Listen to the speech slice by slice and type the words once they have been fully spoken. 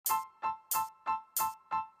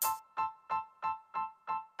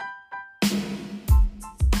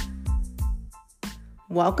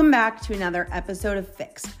Welcome back to another episode of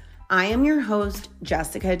Fixed. I am your host,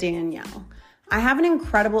 Jessica Danielle. I have an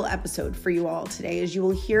incredible episode for you all today as you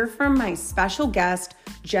will hear from my special guest,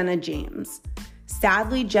 Jenna James.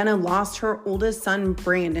 Sadly, Jenna lost her oldest son,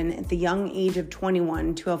 Branden, at the young age of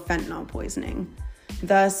 21 to a fentanyl poisoning,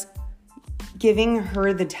 thus giving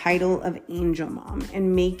her the title of Angel Mom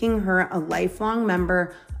and making her a lifelong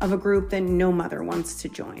member of a group that no mother wants to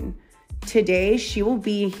join. Today, she will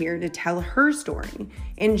be here to tell her story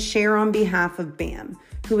and share on behalf of Bam,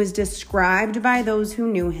 who is described by those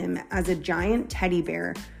who knew him as a giant teddy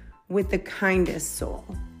bear with the kindest soul.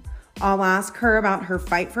 I'll ask her about her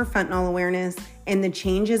fight for fentanyl awareness and the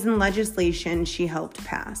changes in legislation she helped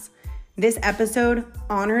pass. This episode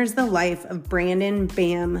honors the life of Branden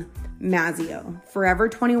Bam Mazzeo, forever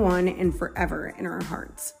 21 and forever in our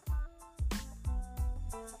hearts.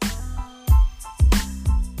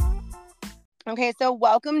 Okay, so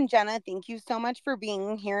welcome, Jenna. Thank you so much for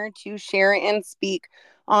being here to share and speak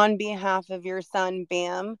on behalf of your son,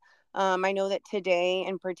 Bam. I know that today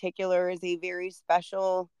in particular is a very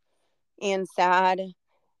special and sad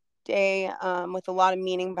day with a lot of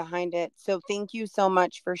meaning behind it. So thank you so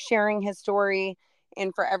much for sharing his story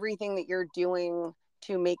and for everything that you're doing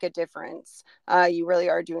to make a difference. You really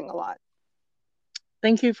are doing a lot.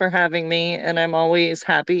 Thank you for having me, and I'm always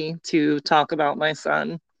happy to talk about my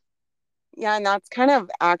son. Yeah, and that's kind of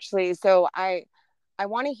actually, so I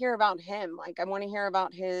want to hear about him. Like, I want to hear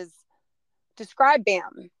about describe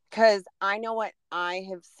Bam, because I know what I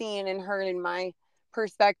have seen and heard in my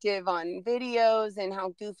perspective on videos and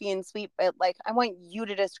how goofy and sweet, but like, I want you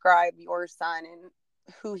to describe your son and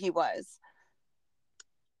who he was.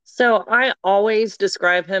 So I always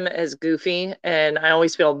describe him as goofy, and I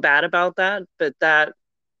always feel bad about that, but that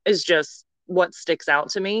is just what sticks out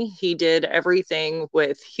to me. He did everything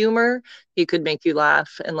with humor. He could make you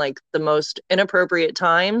laugh in like the most inappropriate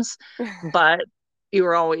times, but you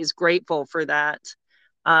were always grateful for that.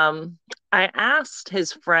 I asked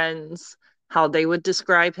his friends how they would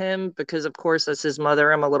describe him because, of course, as his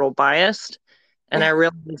mother, I'm a little biased, and I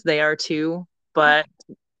realize they are too, but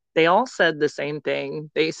they all said the same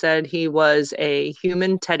thing. They said he was a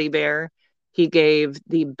human teddy bear. He gave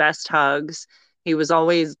the best hugs. He was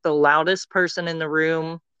always the loudest person in the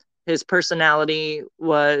room. His personality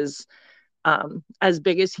was as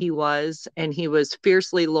big as he was, and he was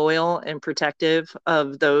fiercely loyal and protective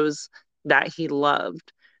of those that he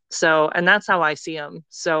loved. So, and that's how I see him.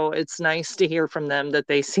 So it's nice to hear from them that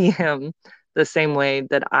they see him the same way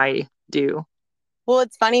that I do. Well,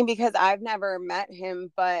 it's funny because I've never met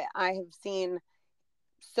him, but I have seen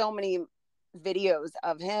so many videos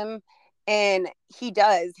of him, and he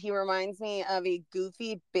reminds me of a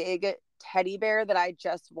goofy big teddy bear that I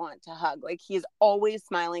just want to hug. Like, he's always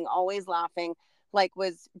smiling, always laughing, like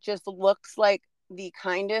looks like the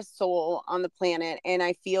kindest soul on the planet. And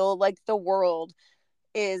I feel like the world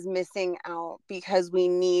is missing out because we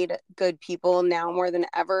need good people now more than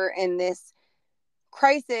ever, and this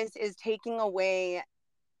crisis is taking away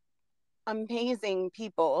amazing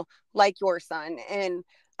people like your son. And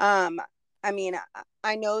I mean,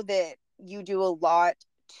 I know that you do a lot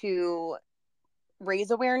to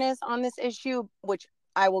raise awareness on this issue, which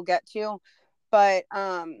I will get to, but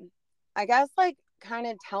I guess, like, kind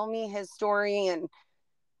of tell me his story and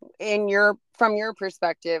from your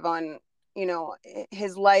perspective on,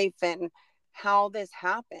 his life and how this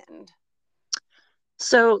happened.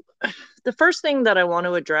 So, the first thing that I want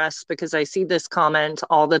to address, because I see this comment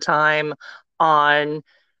all the time on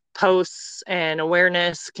posts and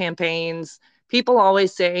awareness campaigns, people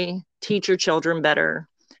always say, teach your children better,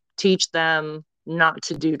 teach them not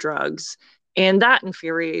to do drugs. And that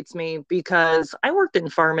infuriates me because I worked in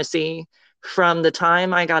pharmacy from the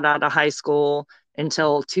time I got out of high school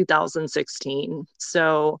until 2016.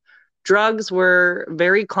 So, drugs were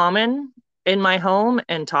very common in my home,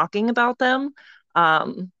 and talking about them,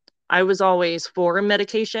 I was always for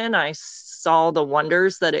medication. I saw the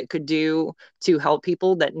wonders that it could do to help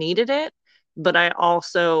people that needed it. But I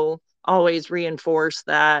also always reinforce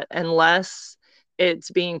that unless it's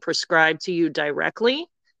being prescribed to you directly,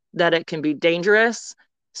 that it can be dangerous.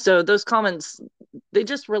 So those comments, they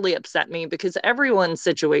just really upset me because everyone's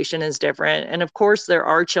situation is different. And of course, there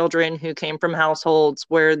are children who came from households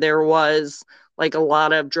where there was like a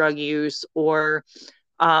lot of drug use or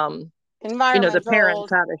Environmental, the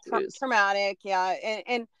parents had issues. Traumatic, yeah.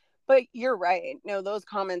 And but you're right. No, those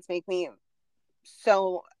comments make me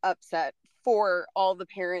so upset for all the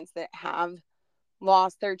parents that have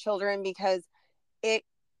lost their children, because I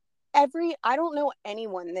don't know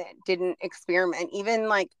anyone that didn't experiment,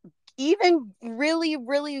 even really,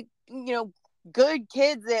 really, good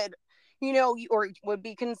kids that, or would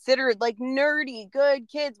be considered like nerdy, good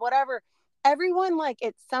kids, whatever. Everyone, like,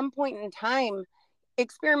 at some point in time,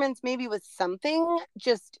 experiments maybe with something,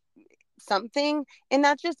 just something, and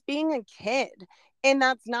that's just being a kid. And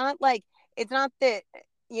that's not like, it's not that,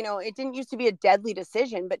 it didn't used to be a deadly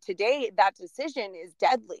decision, but today that decision is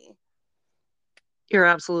deadly. You're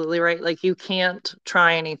absolutely right. Like you can't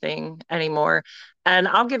try anything anymore. And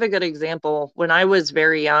I'll give a good example. When I was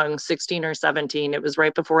very young, 16 or 17, it was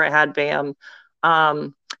right before I had BAM.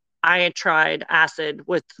 Um, I had tried acid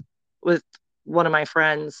with one of my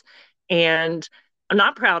friends, and I'm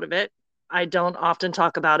not proud of it. I don't often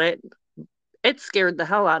talk about it. It scared the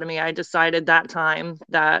hell out of me. I decided that time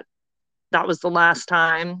that that was the last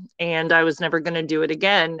time and I was never going to do it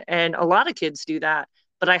again. And a lot of kids do that.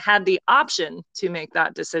 But I had the option to make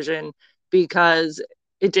that decision because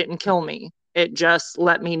it didn't kill me. It just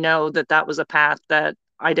let me know that that was a path that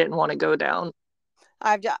I didn't want to go down.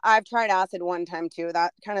 I've tried acid one time too.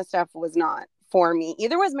 That kind of stuff was not for me.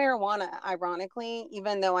 Either was marijuana, ironically,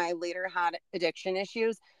 even though I later had addiction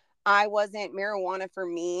issues. I wasn't Marijuana for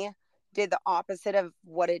me did the opposite of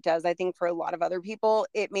what it does, I think, for a lot of other people.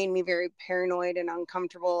 It made me very paranoid and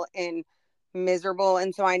uncomfortable and miserable.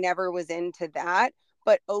 And so I never was into that.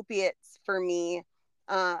 But opiates for me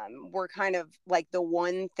were kind of like the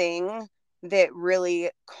one thing that really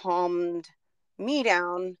calmed me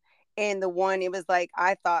down. And the one, it was like,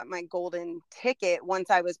 I thought my golden ticket once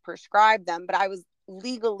I was prescribed them, but I was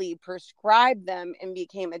legally prescribed them and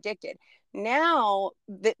became addicted. Now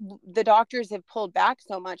the doctors have pulled back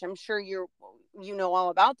so much. I'm sure you know all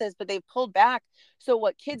about this, but they've pulled back. So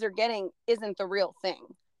what kids are getting isn't the real thing.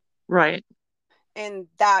 Right. And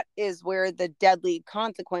that is where the deadly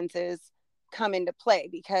consequences come into play,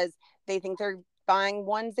 because they think they're buying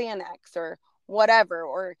one Xanax or whatever,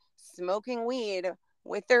 or smoking weed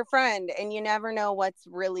with their friend, and you never know what's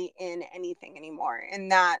really in anything anymore.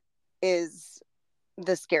 And that is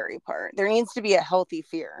the scary part. There needs to be a healthy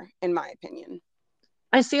fear, in my opinion.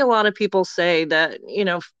 I see a lot of people say that,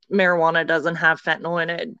 marijuana doesn't have fentanyl in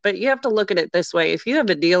it, but you have to look at it this way. If you have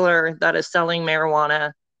a dealer that is selling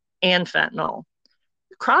marijuana and fentanyl,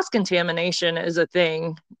 cross contamination is a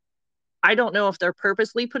thing. I don't know if they're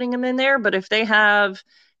purposely putting them in there, but if they have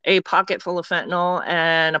a pocket full of fentanyl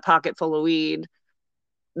and a pocket full of weed,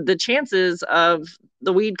 the chances of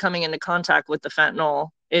the weed coming into contact with the fentanyl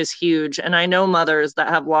is huge. And I know mothers that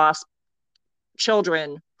have lost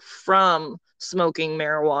children from smoking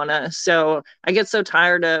marijuana. So I get so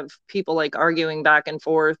tired of people like arguing back and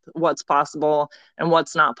forth what's possible and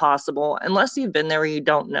what's not possible. Unless you've been there, you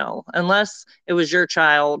don't know. Unless it was your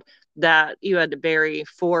child that you had to bury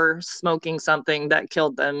for smoking something that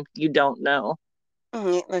killed them, you don't know.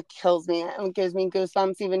 It kills me. It gives me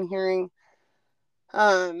goosebumps even hearing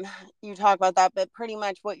um you talk about that. But pretty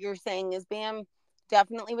much what you're saying is Bam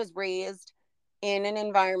definitely was raised in an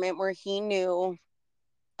environment where he knew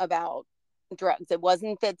about drugs. It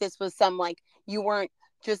wasn't that this was some, like, you weren't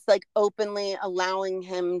just like openly allowing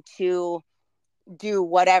him to do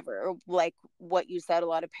whatever, like what you said. A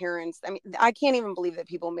lot of parents, I mean, I can't even believe that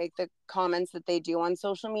people make the comments that they do on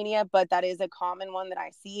social media, but that is a common one that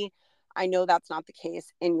I see. I know that's not the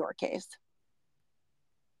case in your case.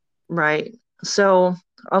 Right. So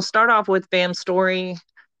I'll start off with Bam's story,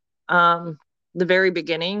 um, the very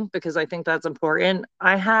beginning, because I think that's important.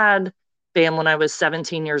 I had Bam when I was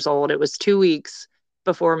 17 years old. It was 2 weeks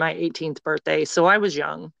before my 18th birthday. So I was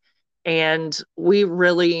young and we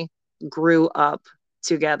really grew up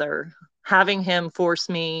together. Having him forced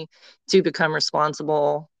me to become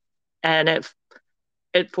responsible, and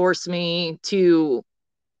it forced me to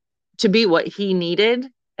be what he needed,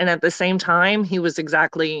 and at the same time he was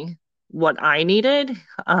exactly what I needed.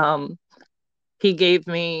 He gave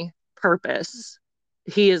me purpose.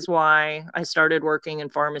 He is why I started working in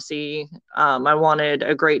pharmacy. I wanted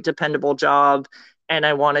a great dependable job and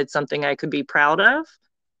I wanted something I could be proud of.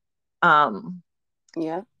 um,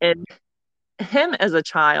 Yeah. and him as a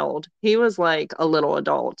child, he was like a little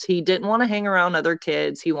adult. He didn't want to hang around other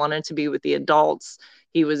kids. He wanted to be with the adults.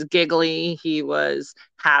 He was giggly. He was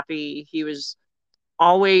happy. He was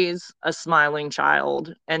always a smiling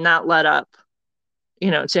child. And that led up,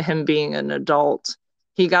 to him being an adult.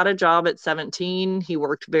 He got a job at 17. He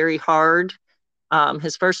worked very hard.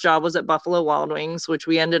 His first job was at Buffalo Wild Wings, which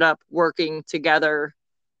we ended up working together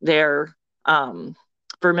there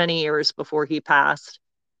for many years before he passed.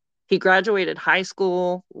 He graduated high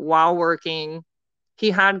school while working.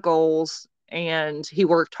 He had goals and he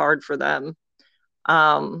worked hard for them.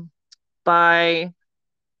 Um, by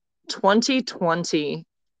 2020,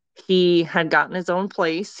 he had gotten his own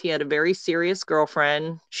place. He had a very serious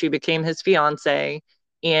girlfriend. She became his fiance,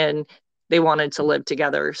 and they wanted to live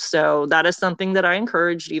together. So that is something that I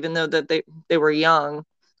encouraged, even though that they were young.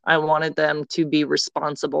 I wanted them to be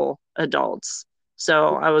responsible adults.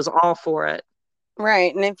 So I was all for it.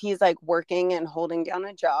 Right. And if he's like working and holding down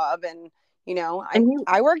a job and And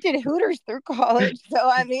I worked at Hooters through college. So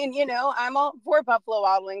I mean, I'm all for Buffalo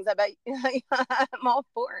Wild Wings. I bet I'm all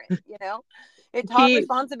for it. It taught he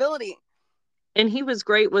responsibility. he was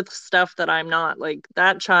great with stuff that I'm not. Like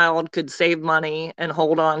that child could save money and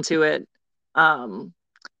hold on to it. Um,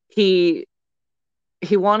 he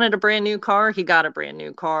he wanted a brand new car. He got a brand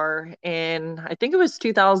new car. And I think it was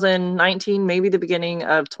 2019, maybe the beginning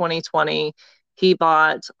of 2020. He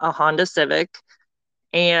bought a Honda Civic.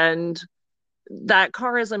 And that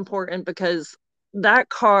car is important because that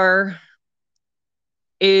car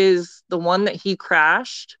is the one that he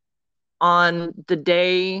crashed on the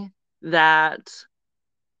day that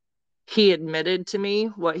he admitted to me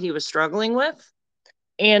what he was struggling with.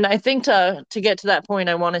 And I think to get to that point,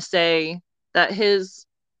 I want to say that his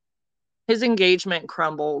engagement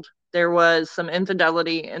crumbled. There was some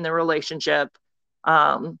infidelity in the relationship,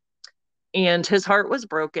 um, and his heart was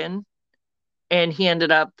broken. And he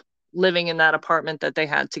ended up living in that apartment that they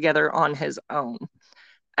had together on his own.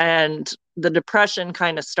 And the depression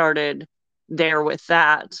kind of started there with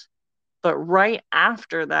that. But right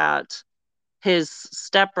after that, his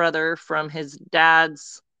stepbrother from his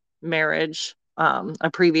dad's marriage, a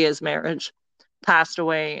previous marriage, passed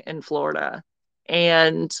away in Florida.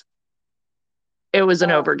 And it was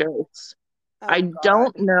an Oh, overdose. I oh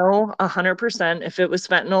don't God. know 100% if it was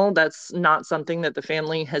fentanyl. That's not something that the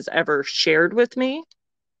family has ever shared with me.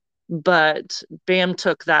 But Bam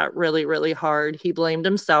took that really, really hard. He blamed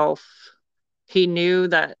himself. He knew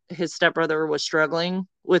that his stepbrother was struggling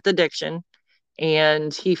with addiction,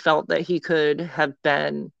 and he felt that he could have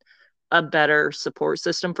been a better support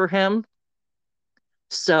system for him.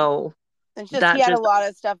 So It's just he that had a just lot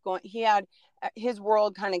of stuff going. He had his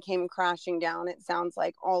world kind of came crashing down. It sounds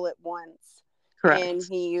like all at once, and correct.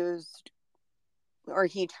 he used or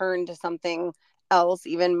he turned to something else,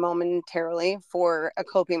 even momentarily, for a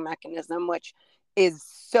coping mechanism, which is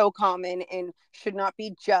so common and should not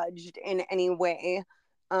be judged in any way.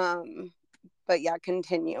 Um, but yeah,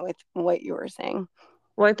 continue with what you were saying.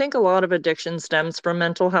 Well, I think a lot of addiction stems from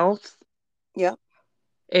mental health. Yep.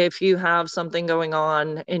 If you have something going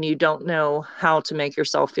on and you don't know how to make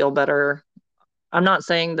yourself feel better, I'm not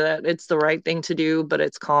saying that it's the right thing to do, but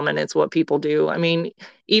it's common. It's what people do. I mean,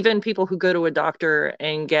 even people who go to a doctor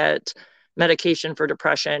and get medication for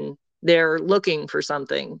depression, they're looking for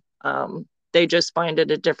something. They just find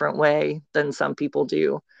it a different way than some people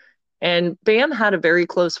do. And Bam had a very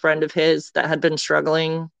close friend of his that had been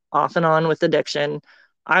struggling off and on with addiction.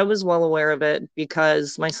 I was well aware of it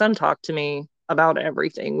because my son talked to me about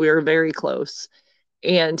everything. We were very close.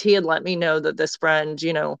 And he had let me know that this friend,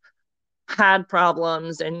 had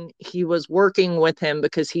problems and he was working with him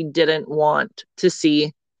because he didn't want to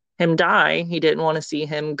see him die. He didn't want to see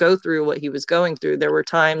him go through what he was going through. There were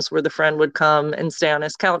times where the friend would come and stay on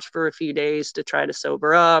his couch for a few days to try to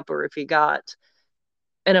sober up, or if he got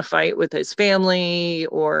in a fight with his family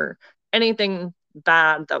or anything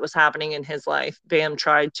bad that was happening in his life, Bam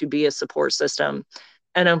tried to be a support system.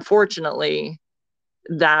 And unfortunately,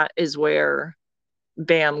 that is where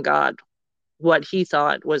Bam got what he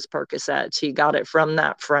thought was Percocets. He got it from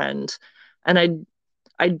that friend. And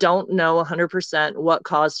I don't know 100% what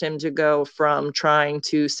caused him to go from trying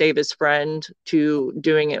to save his friend to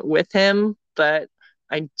doing it with him, but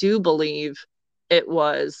I do believe it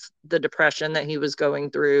was the depression that he was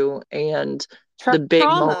going through and the big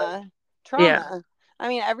moment. Trauma. Yeah. Trauma. I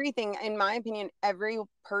mean, everything, in my opinion, every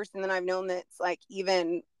person that I've known that's like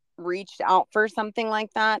even reached out for something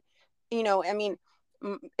like that, I mean,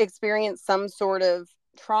 experienced some sort of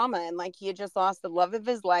trauma. And like he had just lost the love of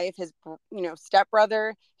his life, his,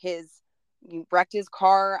 stepbrother, he wrecked his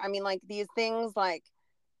car. I mean, like these things, like,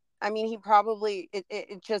 I mean, he probably,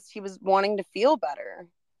 it just, he was wanting to feel better.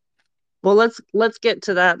 Well, let's get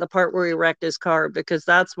to that, the part where he wrecked his car, because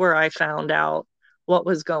that's where I found out what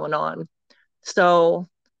was going on. So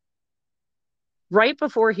right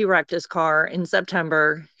before he wrecked his car in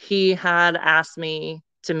September, he had asked me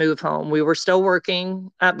to move home. We were still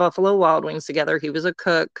working at Buffalo Wild Wings together. He was a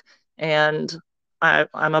cook, and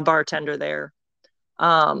I'm a bartender there.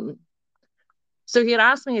 Um, so he had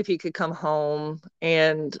asked me if he could come home,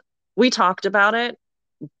 and we talked about it,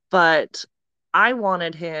 but I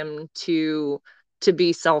wanted him to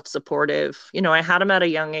be self-supportive. I had him at a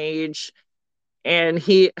young age, and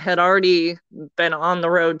he had already been on the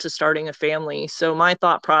road to starting a family. So my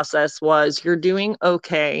thought process was, you're doing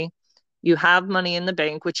okay. You have money in the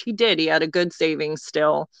bank, which he did. He had a good savings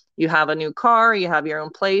still. You have a new car, you have your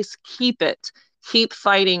own place. Keep it. Keep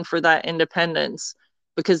fighting for that independence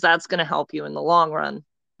because that's going to help you in the long run.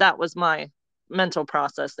 That was my mental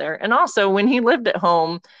process there. And also, when he lived at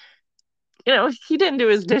home, he didn't do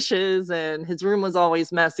his dishes and his room was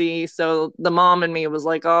always messy. So the mom and me was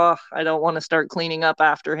like, oh, I don't want to start cleaning up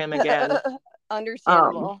after him again. Um,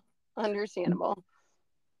 Understandable. Understandable.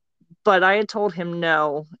 but I had told him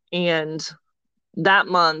no. And that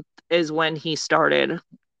month is when he started,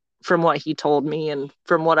 from what he told me and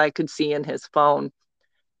from what I could see in his phone.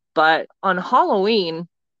 But on Halloween,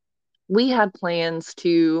 we had plans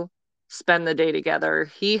to spend the day together.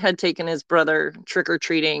 He had taken his brother trick or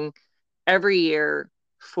treating every year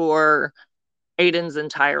for Aiden's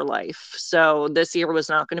entire life. So this year was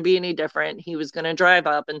not going to be any different. He was going to drive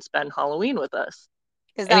up and spend Halloween with us.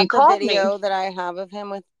 Is And he that the called me. video that I have of him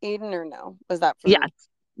with Aiden or no? Was that Yes. from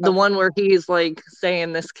The okay. one where he's like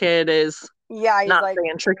saying this kid is Yeah, he's not like,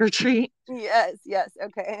 saying trick or treat. yes, yes,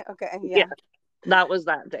 okay, okay, Yeah, yeah. that was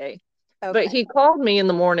that day. But Okay. he called me in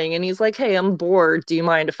the morning and he's like, hey, I'm bored. Do you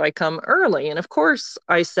mind if I come early? And of course,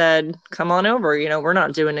 I said, come on over. We're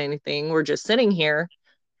not doing anything. We're just sitting here.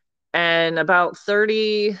 And about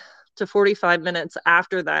 30 to 45 minutes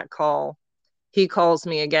after that call, he calls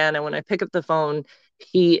me again. And when I pick up the phone,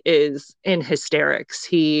 he is in hysterics.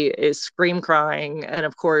 He is scream crying. And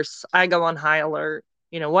of course, I go on high alert.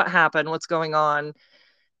 What happened? What's going on?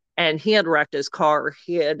 And he had wrecked his car.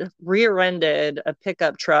 He had rear-ended a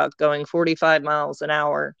pickup truck going 45 miles an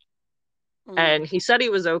hour. Mm, And he said he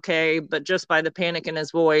was okay, but just by the panic in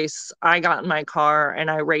his voice, I got in my car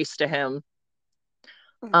and I raced to him.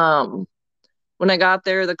 mm, Um, when I got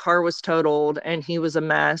there, the car was totaled and he was a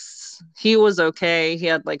mess. He was okay. He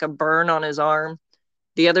had like a burn on his arm.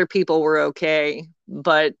 The other people were okay,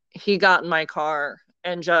 but he got in my car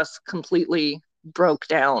and just completely broke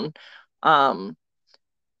down. Um,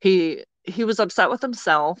 he was upset with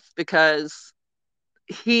himself because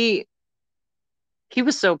he he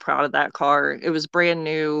was so proud of that car. It was brand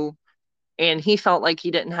new and he felt like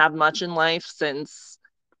he didn't have much in life since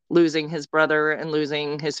losing his brother and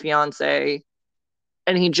losing his fiance,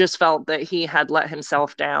 and he just felt that he had let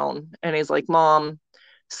himself down. And he's like, Mom,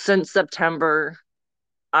 since September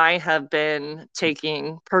I have been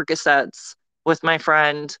taking Percocets with my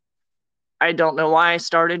friend. I don't know why I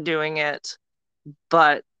started doing it,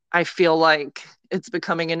 but I feel like it's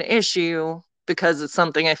becoming an issue because it's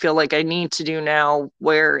something I feel like I need to do now,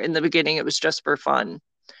 where in the beginning it was just for fun.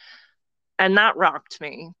 And that rocked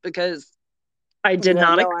me because I did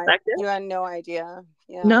not expect it. you had no idea.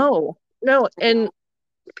 Yeah. No, no. I And know.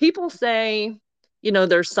 people say,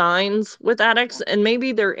 there's signs with addicts, and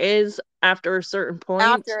maybe there is after a certain point.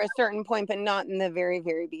 After a certain point, but not in the very,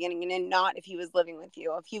 very beginning, and then not if he was living with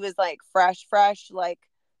you. If he was like fresh, like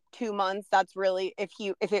 2 months, that's really if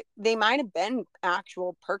it they might have been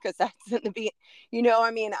actual Percocets in the be.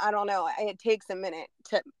 I mean, I don't know. It takes a minute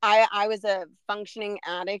to. I was a functioning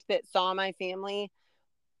addict that saw my family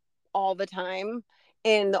all the time.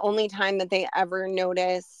 And the only time that they ever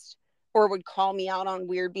noticed or would call me out on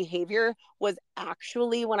weird behavior was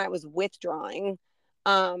actually when I was withdrawing.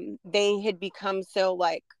 They had become so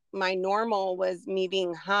like my normal was me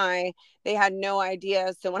being high. They had no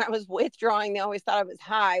idea. So when I was withdrawing, they always thought I was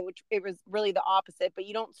high, which it was really the opposite. But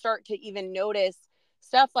you don't start to even notice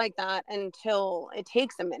stuff like that until it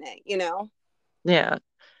takes a minute. Yeah.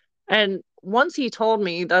 And once he told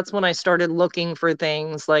me, that's when I started looking for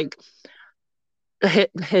things like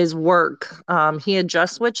his work. He had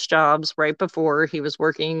just switched jobs right before. He was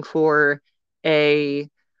working for a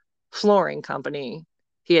flooring company.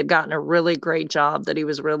 He had gotten a really great job that he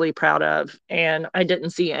was really proud of. And I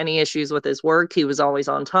didn't see any issues with his work. He was always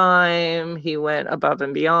on time, he went above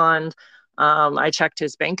and beyond. I checked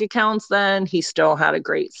his bank accounts then. He still had a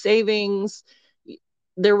great savings.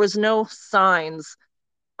 There was no signs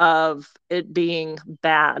of it being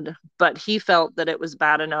bad, but he felt that it was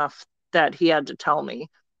bad enough that he had to tell me.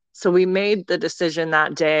 So we made the decision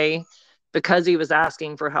that day, because he was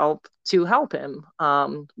asking for help, to help him.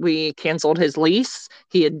 We canceled his lease.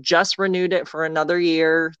 He had just renewed it for another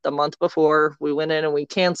year the month before. We went in and we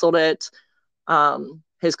canceled it.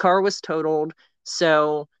 His car was totaled.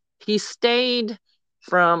 So he stayed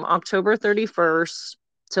from October 31st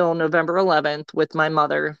till November 11th with my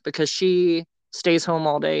mother because she stays home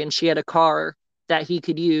all day and she had a car that he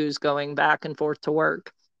could use going back and forth to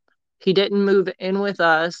work. He didn't move in with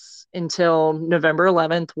us until November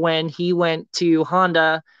 11th when he went to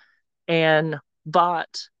Honda and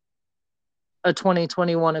bought a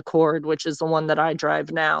 2021 Accord, which is the one that I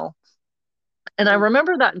drive now. And I Mm.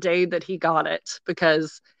 remember that day that he got it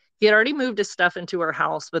because He had already moved his stuff into our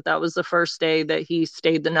house, but that was the first day that he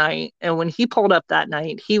stayed the night. And when he pulled up that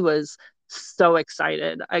night, he was so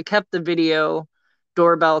excited. I kept the video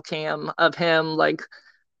doorbell cam of him like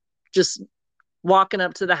just walking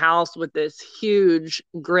up to the house with this huge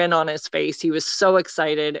grin on his face. He was so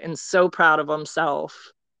excited and so proud of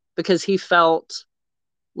himself because he felt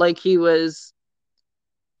like he was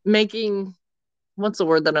making, what's the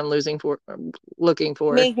word that I'm looking for?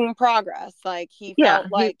 Making progress. Like he Yeah, felt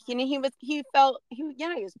like, he felt, he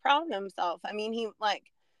was proud of himself. I mean, he like,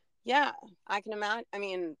 yeah, I can imagine. I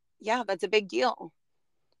mean, yeah, that's a big deal.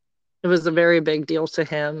 it was a very big deal to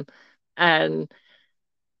him. And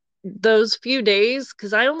those few days,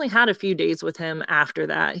 because I only had a few days with him after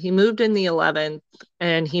that, he moved in the 11th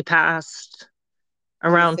and he passed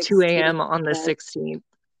On the around 2 16th. a.m. on the Yeah. 16th.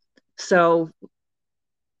 So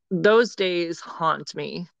those days haunt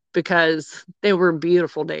me because they were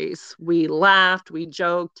beautiful days. We laughed, we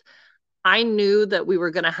joked. I knew that we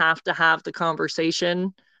were going to have the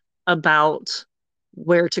conversation about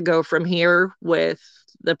where to go from here with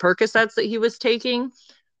the Percocets that he was taking,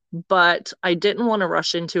 but I didn't want to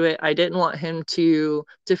rush into it. I didn't want him to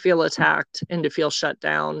feel attacked and to feel shut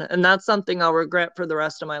down. And that's something I'll regret for the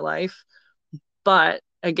rest of my life. But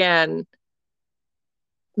again,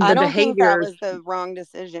 I the don't think that behaviors. was the wrong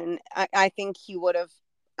decision. I think he would have,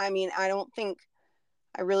 I mean, I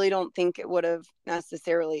really don't think it would have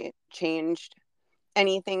necessarily changed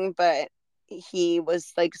anything, but he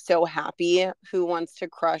was like so happy. Who wants to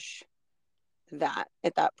crush that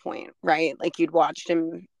at that point, right? Like you'd watched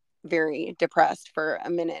him very depressed for a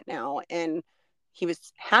minute now, and he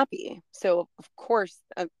was happy. So, of course,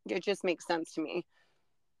 it just makes sense to me.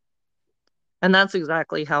 And that's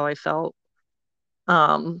exactly how I felt.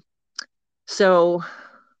 Um, so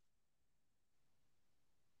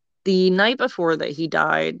the night before that he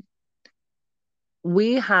died,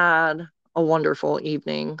 we had a wonderful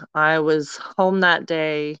evening. I was home that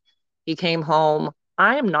day. He came home.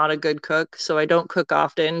 I am not a good cook, so I don't cook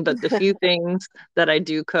often, but the few things that I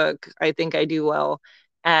do cook, I think I do well.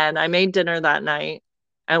 And I made dinner that night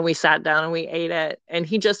and we sat down and we ate it. And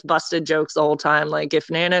he just busted jokes the whole time. Like, if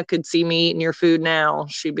Nana could see me eating your food now,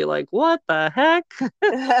 she'd be like, what the heck?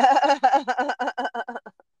 I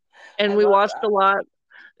And we love watched a that. lot.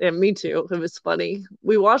 And me too. It was funny.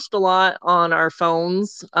 We watched a lot on our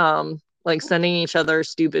phones, like sending each other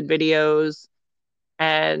stupid videos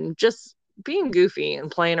and just being goofy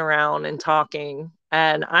and playing around and talking.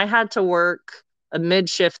 And I had to work a mid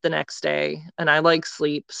shift the next day and I like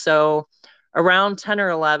sleep. So around 10 or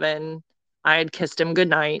 11, I had kissed him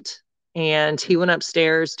goodnight and he went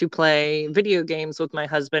upstairs to play video games with my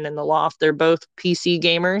husband in the loft. They're both PC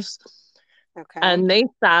gamers Okay. and they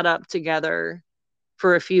sat up together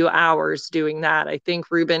for a few hours doing that. I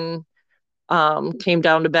think Ruben came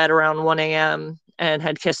down to bed around 1 a.m. and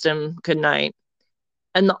had kissed him goodnight.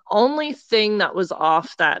 And the only thing that was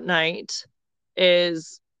off that night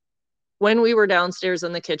is when we were downstairs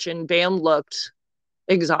in the kitchen, Bam looked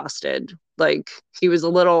exhausted. Like he was a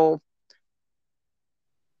little,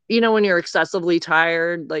 when you're excessively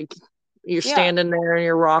tired, like you're Yeah. standing there and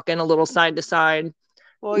you're rocking a little side to side.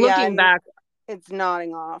 Well, yeah, I Looking mean, back, it's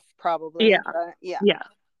nodding off probably, yeah, but yeah. yeah.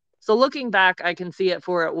 So looking back, I can see it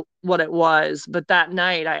for what it was. But that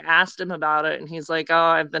night, I asked him about it, and he's like, "Oh,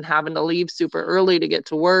 I've been having to leave super early to get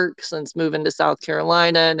to work since moving to South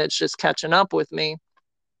Carolina, and it's just catching up with me."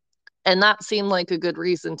 And that seemed like a good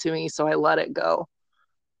reason to me, so I let it go.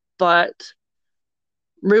 But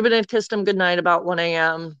Ruben had kissed him goodnight about 1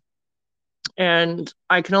 a.m., and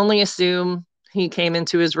I can only assume he came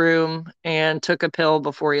into his room and took a pill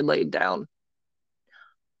before he laid down.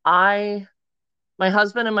 I My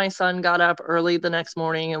husband and my son got up early the next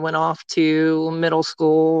morning and went off to middle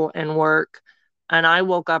school and work. And I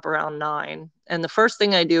woke up around 9. And the first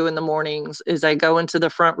thing I do in the mornings is I go into the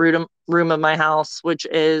front room of my house, which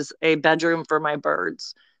is a bedroom for my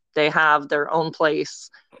birds. They have their own place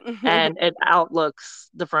and it outlooks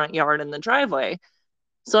the front yard and the driveway.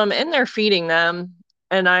 So I'm in there feeding them.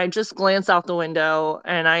 And I just glance out the window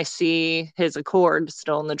and I see his Accord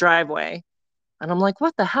still in the driveway. And I'm like,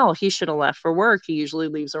 what the hell? He should have left for work. He usually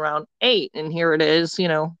leaves around 8. And here it is,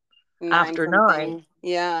 Nine after 9. something.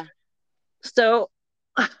 Yeah. So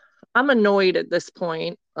I'm annoyed at this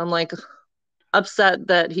point. I'm like upset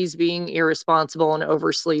that he's being irresponsible and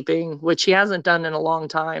oversleeping, which he hasn't done in a long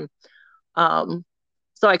time. Um,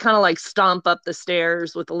 so I kind of like stomp up the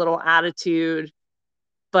stairs with a little attitude.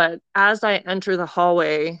 But as I enter the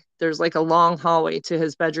hallway, there's like a long hallway to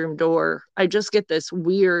his bedroom door. I just get this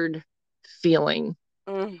weird feeling.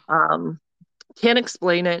 Mm. Um, Can't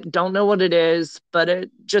explain it, don't know what it is, but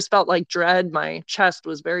it just felt like dread. My chest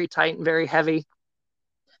was very tight and very heavy.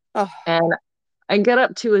 Oh, And I get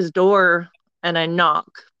up to his door and I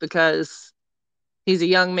knock because he's a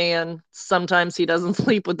young man. Sometimes he doesn't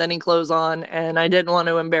sleep with any clothes on, and I didn't want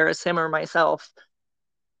to embarrass him or myself.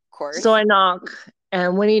 of So course. I knock,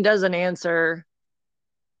 and when he doesn't answer,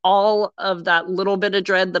 all of that little bit of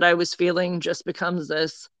dread that I was feeling just becomes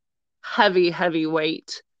this heavy, heavy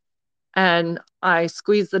weight. And I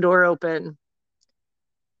squeeze the door open,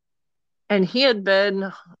 and he had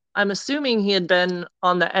been, I'm assuming he had been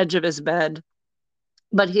on the edge of his bed,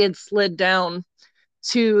 but he had slid down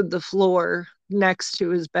to the floor next to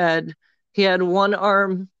his bed. He had one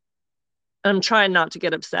arm. I'm trying not to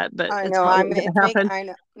get upset, but I it's know. probably going It's to make. happen. I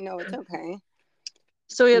know. No, it's okay.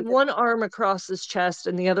 So he had one arm across his chest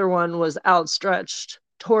and the other one was outstretched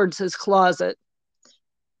towards his closet.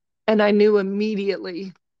 And I knew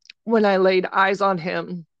immediately when I laid eyes on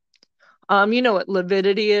him. You know what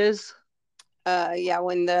lividity is? Yeah.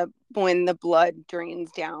 When the blood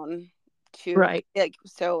drains down to Right, like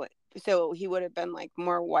so he would have been like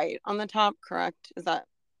more white on the top, correct? Is that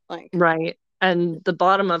like right. And the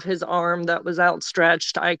bottom of his arm that was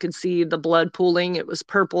outstretched, I could see the blood pooling. It was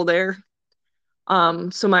purple there.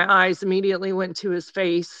 So my eyes immediately went to his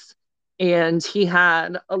face, and he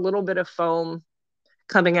had a little bit of foam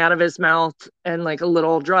coming out of his mouth and like a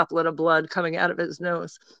little droplet of blood coming out of his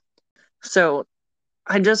nose. So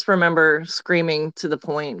I just remember screaming to the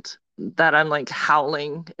point that I'm like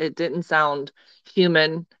howling. It didn't sound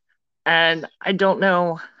human. And I don't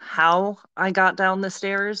know how I got down the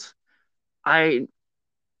stairs. I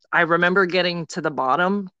I remember getting to the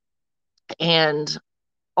bottom, and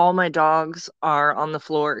all my dogs are on the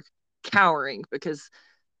floor cowering because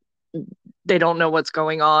they don't know what's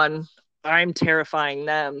going on. I'm terrifying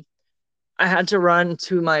them. I had to run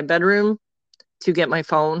to my bedroom to get my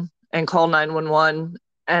phone and call 911.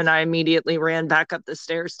 And I immediately ran back up the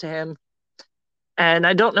stairs to him. And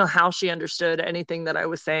I don't know how she understood anything that I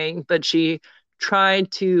was saying, but she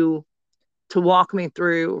tried to walk me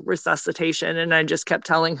through resuscitation. And I just kept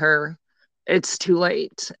telling her, it's too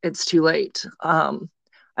late. It's too late.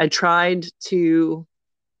 I tried to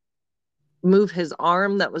move his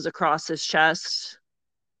arm that was across his chest.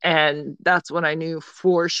 And that's when I knew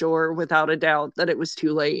for sure, without a doubt, that it was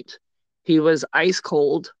too late. He was ice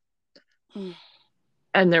cold,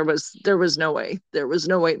 and there was no way. There was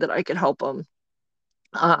no way that I could help him.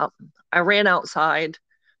 Um, I ran outside.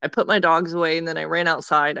 I put my dogs away, and then I ran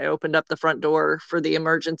outside. I opened up the front door for the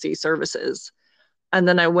emergency services, and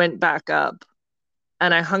then I went back up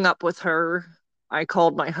and I hung up with her. I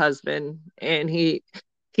called my husband, and he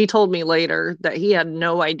told me later that he had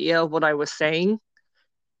no idea what I was saying.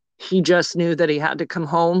 He just knew that he had to come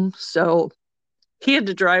home. So he had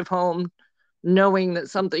to drive home knowing that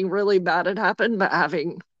something really bad had happened, but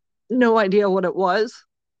having no idea what it was.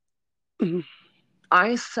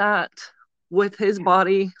 I sat with his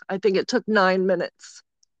body. I think it took 9 minutes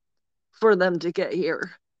for them to get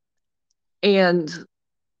here. And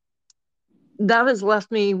that has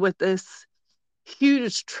left me with this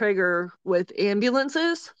huge trigger with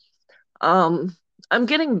ambulances. Um, I'm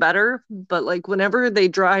getting better, but like whenever they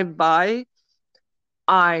drive by,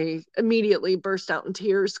 I immediately burst out in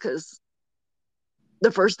tears because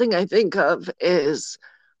the first thing I think of is,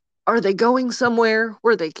 are they going somewhere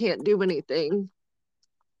where they can't do anything?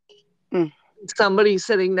 Somebody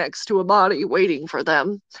sitting next to a body waiting for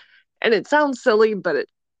them. And it sounds silly, but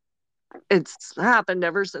it's happened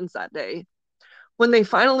ever since that day. When they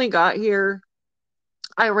finally got here,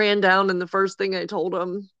 I ran down, and the first thing I told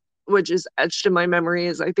them, which is etched in my memory,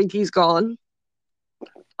 is I think he's gone.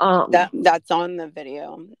 that's on the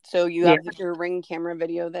video. So you Yeah, have your Ring camera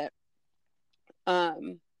video that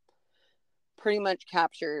um pretty much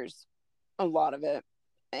captures a lot of it,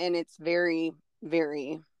 and it's very,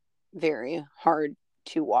 very, very hard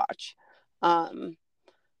to watch. Um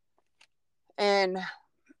and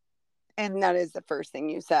and that is the first thing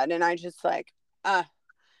you said, and I just like uh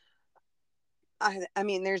I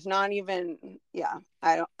mean, there's not even, yeah,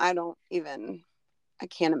 I don't even, I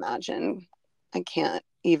can't imagine. I can't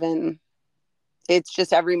even, it's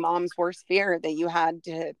just every mom's worst fear that you had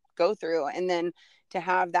to go through. And then to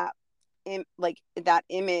have that, like that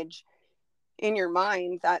image in your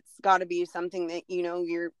mind, that's got to be something that,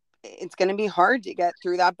 it's going to be hard to get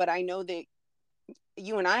through that. But I know that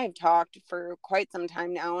you and I have talked for quite some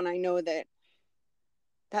time now. And I know that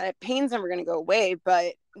pain's never going to go away,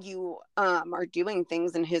 but you are doing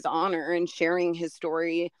things in his honor and sharing his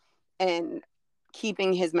story and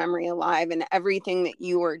keeping his memory alive, and everything that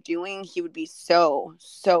you are doing he would be so,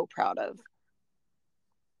 so proud of.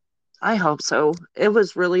 I hope so. It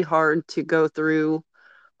was really hard to go through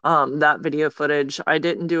that video footage. I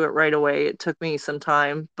didn't do it right away. It took me some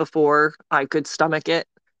time before I could stomach it.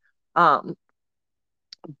 Um,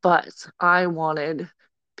 but I wanted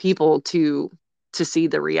people to see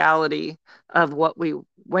the reality of what we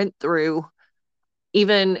went through,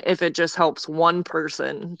 even if it just helps one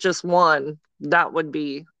person, just one, that would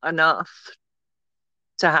be enough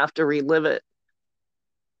to have to relive it.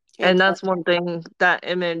 And It's that's one thing, that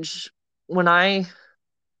image, when I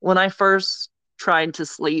first tried to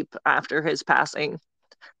sleep after his passing,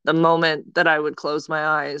 the moment that I would close my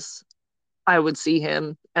eyes, I would see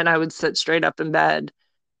him and I would sit straight up in bed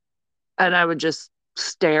and I would just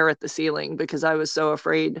stare at the ceiling because I was so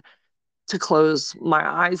afraid to close my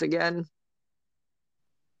eyes again.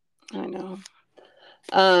 I know.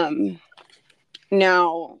 Um,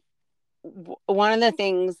 Now, one of the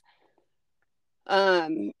things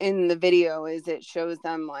in the video is it shows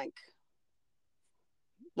them like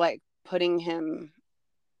putting him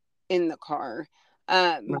in the car.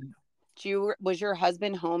 Um, was your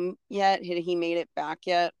husband home yet? Had he made it back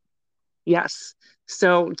yet? Yes.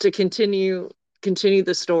 So to continue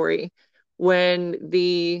the story, when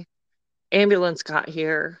the ambulance got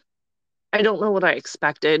here, I don't know what I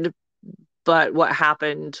expected, but what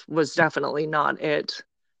happened was definitely not it.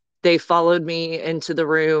 They followed me into the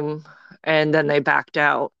room and then they backed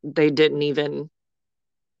out. They didn't even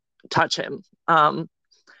touch him.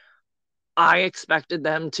 I expected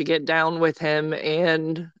them to get down with him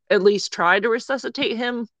and at least try to resuscitate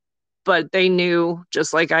him, but they knew,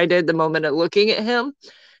 just like I did the moment of looking at him,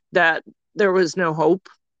 that there was no hope.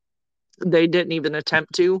 They didn't even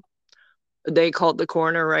attempt to. They called the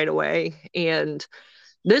coroner right away. And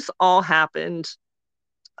this all happened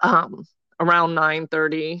um, around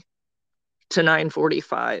 9:30 to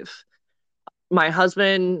 9:45. My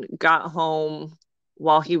husband got home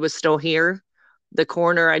while he was still here. The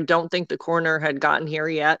coroner, I don't think the coroner had gotten here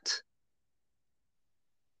yet.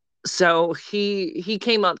 So he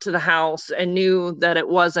came up to the house and knew that it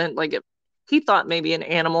wasn't like it, he thought maybe an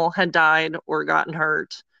animal had died or gotten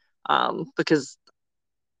hurt, because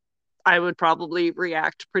I would probably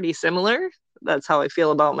react pretty similar. That's how I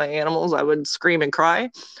feel about my animals. I would scream and cry.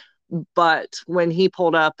 But when he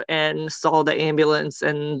pulled up and saw the ambulance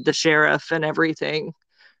and the sheriff and everything,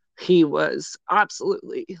 he was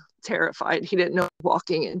absolutely terrified. He didn't know what he was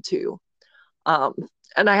walking into. Um,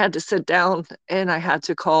 and I had to sit down and I had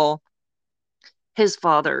to call his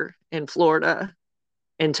father in Florida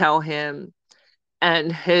and tell him.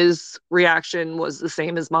 And his reaction was the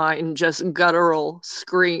same as mine, just guttural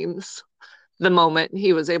screams the moment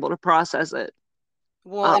he was able to process it.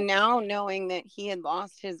 Well, Um, and now knowing that he had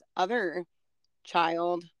lost his other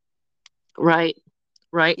child. right,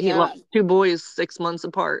 right. He Yeah. lost two boys 6 months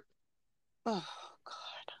apart. Oh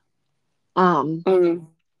Um, God.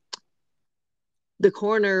 the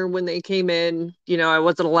coroner, when they came in, I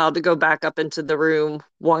wasn't allowed to go back up into the room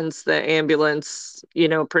once the ambulance,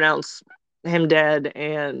 pronounced him dead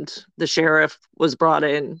and the sheriff was brought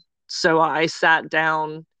in. So I sat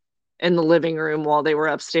down in the living room while they were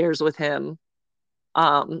upstairs with him.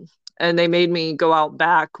 Um, and they made me go out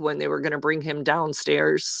back when they were going to bring him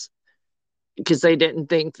downstairs because they didn't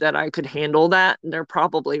think that I could handle that. And they're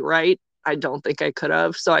probably right. I don't think I could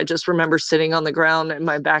have. So I just remember sitting on the ground in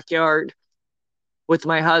my backyard with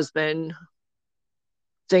my husband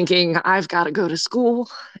thinking I've got to go to school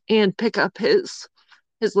and pick up his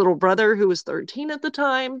little brother who was 13 at the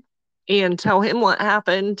time and tell him what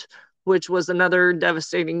happened, which was another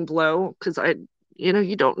devastating blow because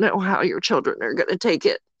you don't know how your children are going to take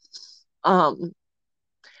it. Um,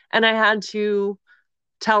 and I had to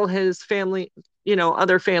tell his family,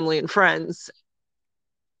 other family and friends.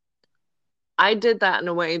 I did that in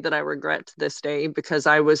a way that I regret to this day because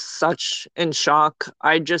I was such in shock.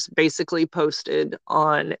 I just basically posted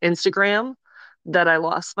on Instagram that I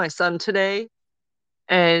lost my son today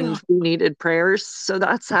and we needed prayers. So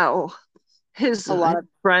that's how his A lot of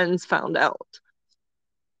friends found out.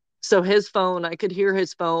 So his phone, I could hear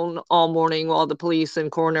his phone all morning while the police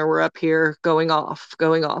and coroner were up here going off,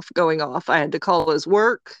 going off, going off. I had to call his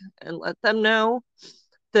work and let them know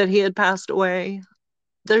that he had passed away.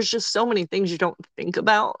 There's just so many things you don't think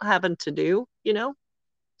about having to do.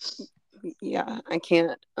 yeah, I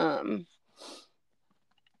can't.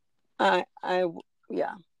 I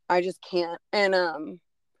yeah, I just can't.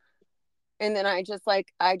 And then I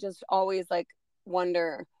just always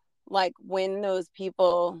wonder when those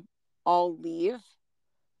people all leave,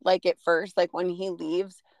 at first, when he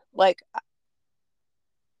leaves, like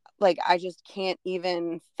I just can't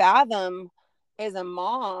even fathom as a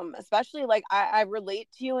mom, especially I relate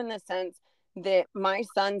to you in the sense that my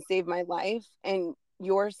son saved my life and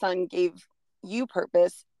your son gave you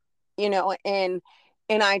purpose, you know, and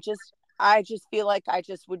I just feel like I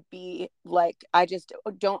just would be like, I just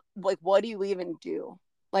don't like, what do you even do?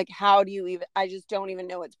 Like, how do you even, I just don't even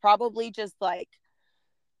know. It's probably just like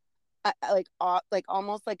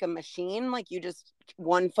almost like a machine, like you just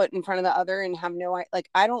one foot in front of the other and have no, like,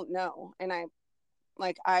 I don't know. And I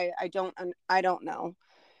don't know,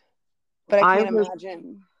 but I I can't was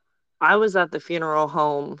imagine. I was at the funeral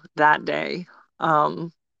home that day,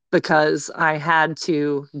 um, because I had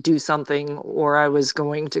to do something or I was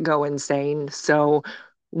going to go insane. So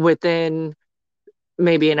within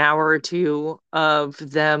maybe an hour or two of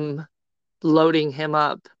them loading him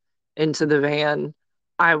up into the van,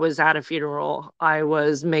 I was at a funeral. I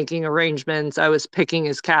was making arrangements. I was picking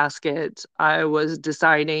his casket. I was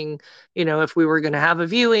deciding, if we were going to have a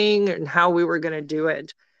viewing and how we were going to do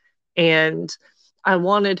it. And I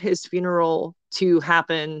wanted his funeral to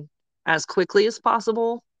happen as quickly as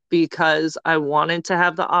possible because I wanted to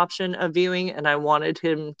have the option of viewing and I wanted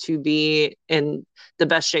him to be in the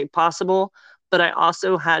best shape possible. But I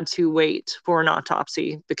also had to wait for an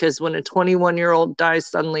autopsy because when a 21-year-old dies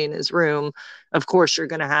suddenly in his room, of course, you're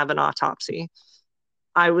going to have an autopsy.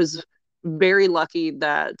 I was very lucky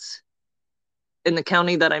that in the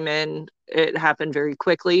county that I'm in, it happened very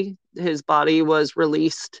quickly. His body was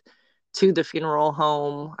released to the funeral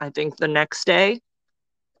home, I think the next day.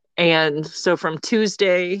 And so from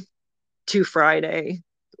Tuesday to Friday,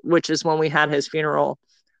 which is when we had his funeral,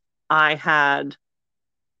 I had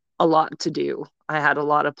a lot to do. I had a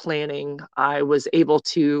lot of planning. I was able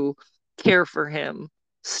to care for him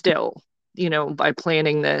still, by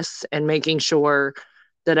planning this and making sure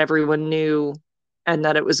that everyone knew and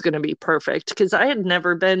that it was going to be perfect. Because I had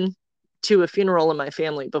never been to a funeral in my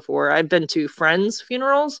family before. I've been to friends'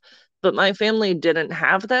 funerals, but my family didn't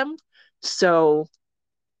have them. So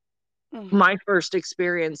my first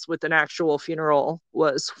experience with an actual funeral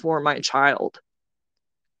was for my child.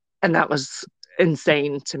 And that was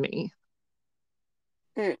insane to me,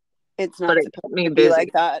 It's but not it kept supposed me to be busy.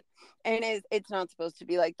 like that. And it's not supposed to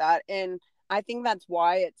be like that. And I think that's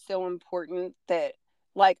why it's so important that,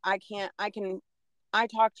 like, I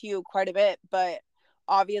talk to you quite a bit, but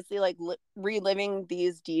obviously, like, reliving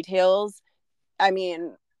these details, I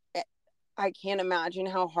mean, eh, I can't imagine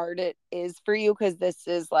how hard it is for you, because this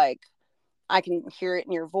is like, I can hear it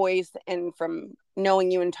in your voice, and from knowing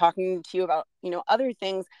you and talking to you about, other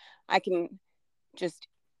things, I can just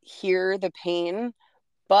hear the pain.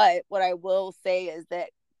 But what I will say is that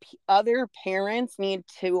other parents need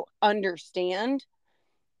to understand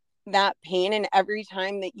that pain. And every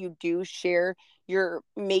time that you do share, you're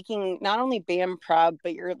making not only Bam proud,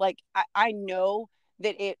 but you're like, I know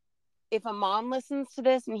that if a mom listens to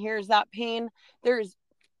this and hears that pain, there's,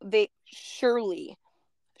 they surely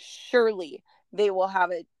they will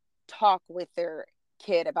have a talk with their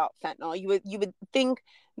kid about fentanyl. You would think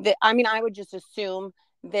that, I mean, I would just assume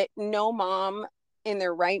that no mom in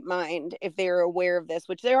their right mind, if they're aware of this,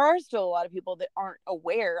 which there are still a lot of people that aren't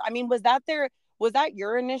aware. I mean, was that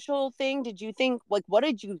your initial thing? Did you think, like, what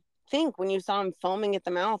did you think when you saw him foaming at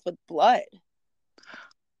the mouth with blood?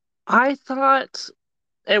 I thought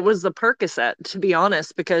it was the Percocet, to be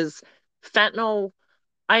honest, because fentanyl,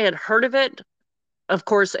 I had heard of it, of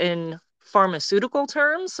course, in pharmaceutical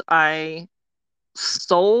terms. I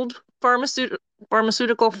sold pharmaceutical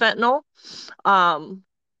fentanyl. Um,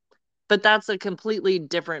 but that's a completely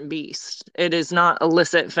different beast. It is not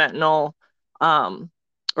illicit fentanyl, um,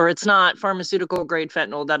 or it's not pharmaceutical grade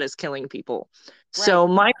fentanyl that is killing people. Right. So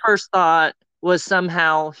my first thought was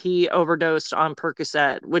somehow he overdosed on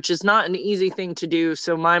Percocet, which is not an easy thing to do.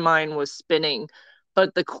 So my mind was spinning.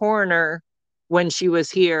 But the coroner, when she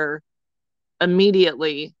was here,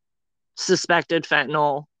 immediately suspected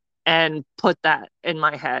fentanyl and put that in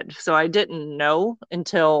my head. So I didn't know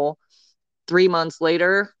until 3 months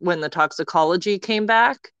later when the toxicology came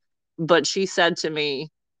back. But she said to me,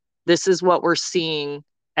 this is what we're seeing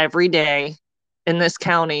every day in this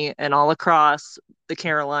county and all across the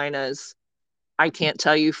Carolinas. I can't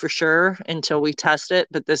tell you for sure until we test it,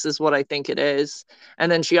 but this is what I think it is.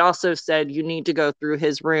 And then she also said, you need to go through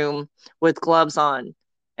his room with gloves on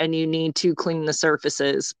and you need to clean the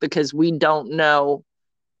surfaces because we don't know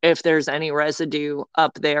if there's any residue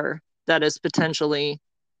up there that is potentially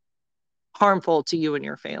harmful to you and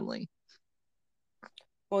your family.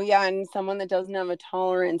 Well, yeah, and someone that doesn't have a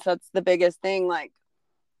tolerance, that's the biggest thing. Like,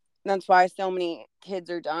 that's why so many kids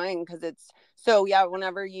are dying, because it's so, yeah,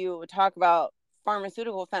 whenever you talk about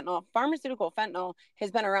pharmaceutical fentanyl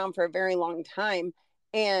has been around for a very long time,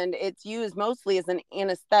 and it's used mostly as an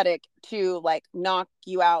anesthetic to, like, knock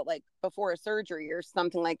you out, like, before a surgery or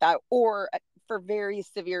something like that, or for very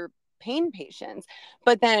severe pain patients.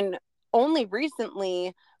 But then only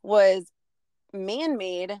recently was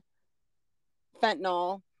man-made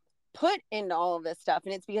fentanyl put into all of this stuff,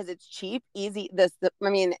 and it's because it's cheap, easy.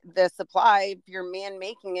 The supply, if you're man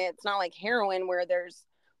making it, it's not like heroin where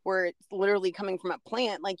it's literally coming from a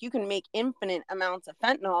plant. Like, you can make infinite amounts of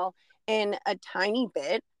fentanyl, and a tiny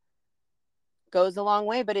bit goes a long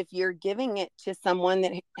way. But if you're giving it to someone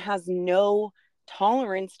that has no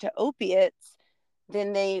tolerance to opiates,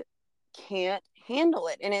 then they can't handle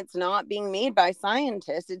it. And it's not being made by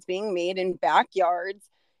scientists, it's being made in backyards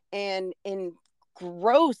and in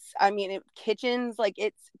gross, kitchens. Like,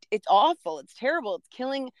 it's awful, it's terrible, it's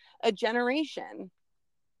killing a generation.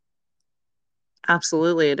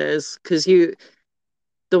 Absolutely, it is. Because the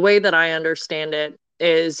way that I understand it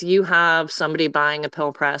is you have somebody buying a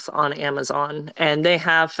pill press on Amazon and they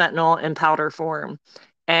have fentanyl in powder form,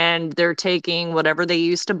 and they're taking whatever they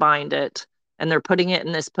use to bind it and they're putting it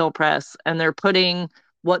in this pill press, and they're putting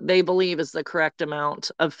what they believe is the correct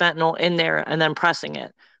amount of fentanyl in there and then pressing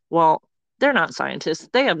it. Well, they're not scientists.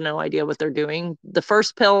 They have no idea what they're doing. The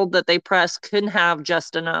first pill that they press couldn't have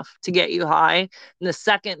just enough to get you high. And the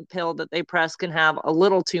second pill that they press can have a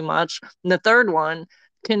little too much. And the third one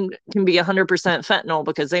can be 100% fentanyl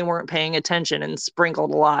because they weren't paying attention and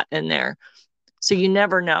sprinkled a lot in there. So you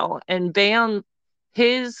never know. And Bam,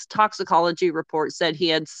 his toxicology report said he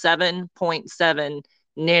had 7.7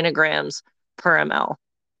 nanograms per ml.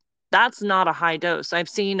 That's not a high dose. I've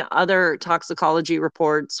seen other toxicology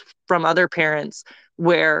reports from other parents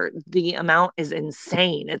where the amount is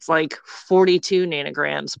insane. It's like 42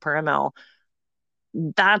 nanograms per ml.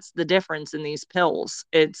 That's the difference in these pills.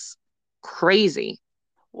 It's crazy.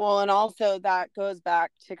 Well, and also that goes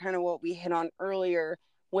back to kind of what we hit on earlier,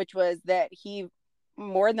 which was that he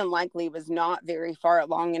more than likely was not very far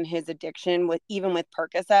along in his addiction, with even with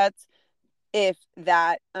Percocets, if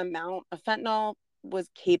that amount of fentanyl was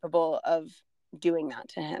capable of doing that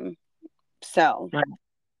to him. So, Right.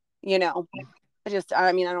 I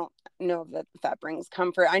don't know if that brings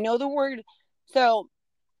comfort. I know the word. So,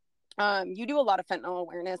 you do a lot of fentanyl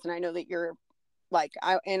awareness, and I know that you're like,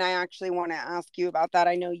 I actually want to ask you about that.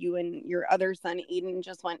 I know you and your other son Aiden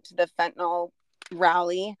just went to the fentanyl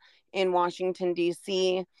rally in Washington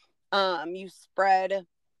D.C. You spread,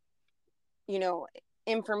 you know,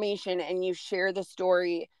 information, and you share the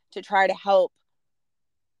story to try to help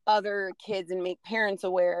other kids and make parents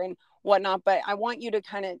aware and whatnot. But I want you to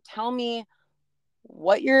kind of tell me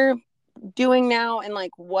what you're doing now, and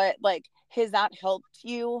like what, like, has that helped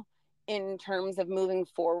you in terms of moving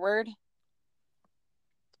forward?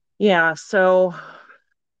 Yeah, so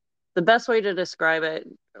the best way to describe it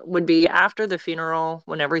would be after the funeral,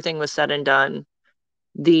 when everything was said and done,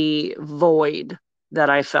 the void that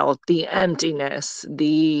I felt, the emptiness,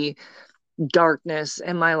 the darkness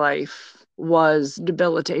in my life was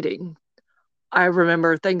debilitating. I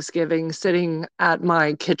remember Thanksgiving sitting at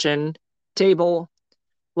my kitchen table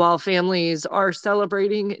while families are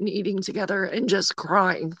celebrating and eating together and just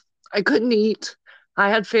crying. I couldn't eat. I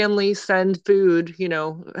had family send food,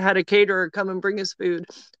 had a caterer come and bring us food,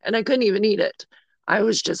 and I couldn't even eat it. I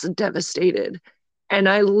was just devastated. And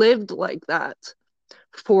I lived like that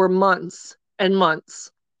for months and months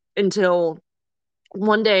until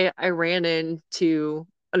one day I ran into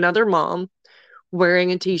another mom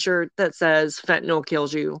wearing a t-shirt that says fentanyl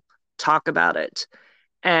kills you. Talk about it.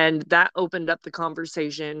 And that opened up the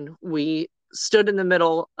conversation. We stood in the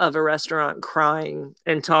middle of a restaurant crying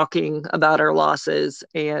and talking about our losses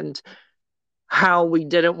and how we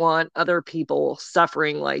didn't want other people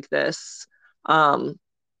suffering like this. Um,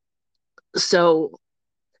 so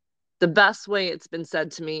the best way it's been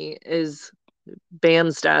said to me is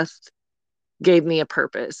Bam's death gave me a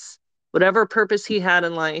purpose. Whatever purpose he had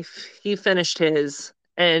in life, he finished his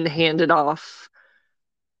and handed off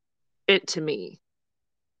it to me.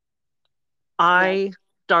 Yeah. I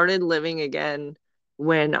started living again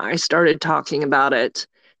when I started talking about it.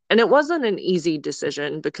 And it wasn't an easy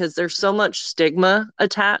decision because there's so much stigma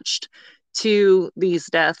attached to these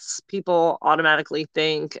deaths. People automatically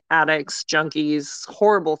think addicts, junkies,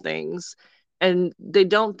 horrible things. And they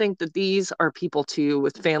don't think that these are people too,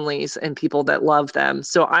 with families and people that love them.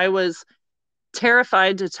 So I was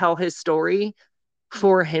terrified to tell his story,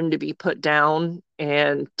 for him to be put down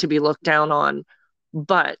and to be looked down on.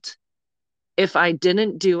 But if I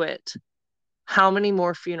didn't do it, how many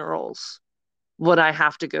more funerals would I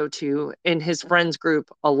have to go to in his friends group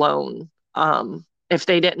alone? If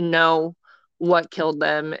they didn't know what killed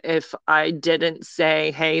them, if I didn't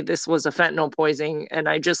say, hey, this was a fentanyl poisoning, and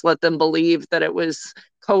I just let them believe that it was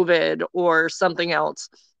COVID or something else,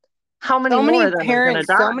 how many So more many of them are going to parents,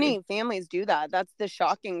 so die? many families do that. That's the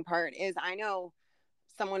shocking part. Is I know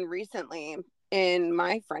someone recently in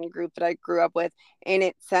my friend group that I grew up with, and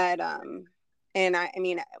it said, and I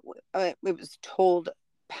mean, it was told,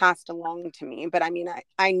 passed along to me, but I mean,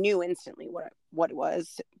 I knew instantly what it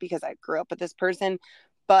was because I grew up with this person,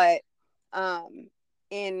 but um,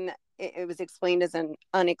 it was explained as an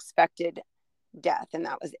unexpected death, and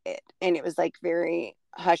that was it. And it was like very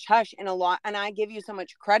hush hush, and a lot, and I give you so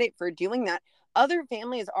much credit for doing that. Other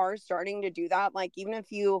families are starting to do that. Like, even if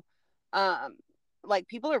you, um, like,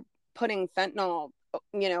 people are putting fentanyl,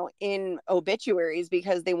 in obituaries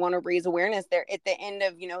because they want to raise awareness. There at the end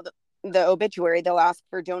of, the obituary, they'll ask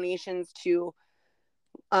for donations to,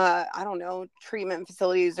 I don't know, treatment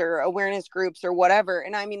facilities or awareness groups or whatever.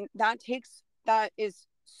 And I mean, that is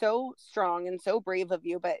so strong and so brave of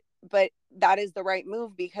you, but that is the right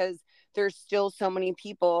move, because there's still so many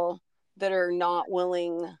people that are not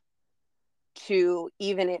willing to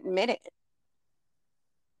even admit it.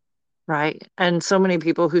 Right. And so many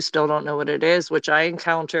people who still don't know what it is, which I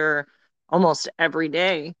encounter almost every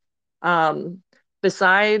day. Um,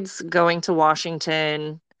 Besides going to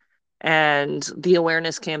Washington and the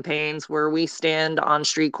awareness campaigns where we stand on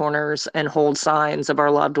street corners and hold signs of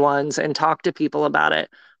our loved ones and talk to people about it,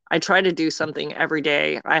 I try to do something every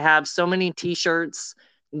day. I have so many t-shirts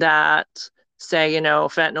that say,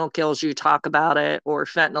 fentanyl kills you, talk about it, or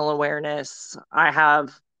fentanyl awareness. I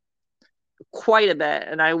have quite a bit,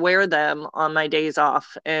 and I wear them on my days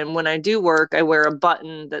off. And when I do work, I wear a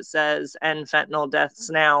button that says end fentanyl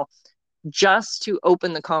deaths now, just to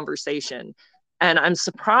open the conversation. And I'm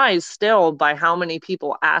surprised still by how many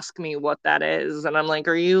people ask me what that is. And I'm like,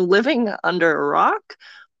 are you living under a rock?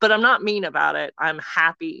 But I'm not mean about it. I'm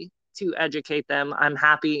happy to educate them. I'm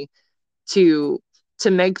happy to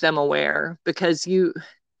make them aware, because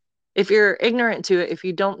if you're ignorant to it, if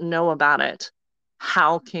you don't know about it,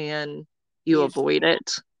 how can you You avoid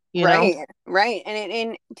it? You know? right, right.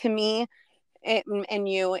 And to me, and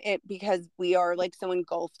it, because we are like so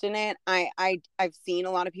engulfed in it, I've seen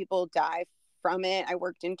a lot of people die from it. I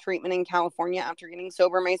worked in treatment in California after getting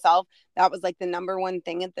sober myself. That was like the number one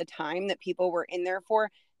thing at the time that people were in there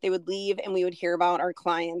for. They would leave and we would hear about our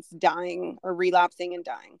clients dying or relapsing and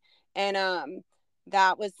dying. And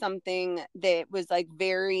that was something that was like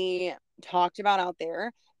very talked about out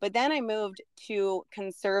there. But then I moved to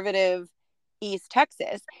conservative East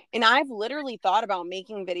Texas, and I've literally thought about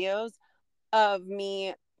making videos of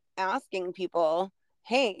me asking people,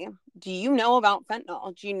 hey, do you know about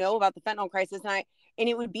fentanyl? Do you know about the fentanyl crisis? And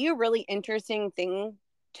it would be a really interesting thing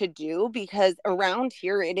to do, because around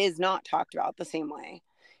here it is not talked about the same way.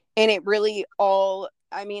 And it really all,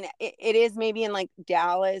 I mean, it is maybe in like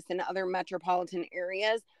Dallas and other metropolitan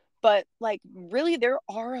areas, but like really there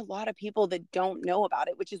are a lot of people that don't know about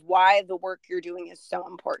it, which is why the work you're doing is so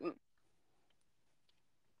important.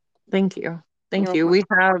 Thank you. Thank You're you. welcome.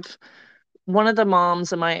 We have one of the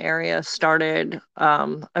moms in my area started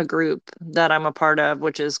a group that I'm a part of,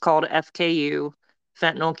 which is called FKU,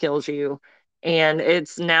 Fentanyl Kills You. And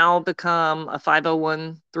it's now become a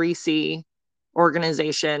 501(c)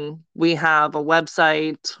 organization. We have a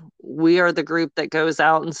website. We are the group that goes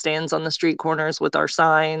out and stands on the street corners with our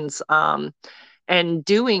signs. And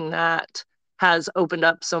doing that has opened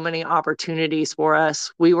up so many opportunities for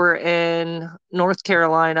us. We were in North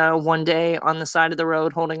Carolina one day on the side of the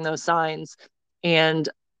road holding those signs, and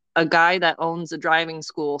a guy that owns a driving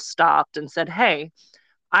school stopped and said, "Hey,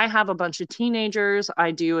 I have a bunch of teenagers.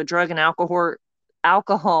 I do a drug and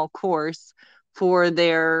alcohol course for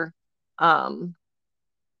their um,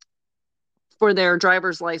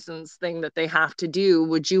 driver's license thing that they have to do.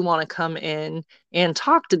 Would you want to come in and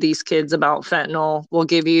talk to these kids about fentanyl? We'll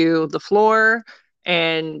give you the floor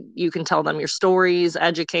and you can tell them your stories,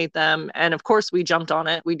 educate them." And of course, we jumped on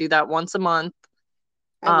it. We do that once a month.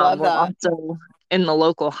 I love We're that. also in the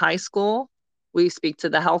local high school. We speak to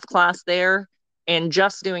the health class there. And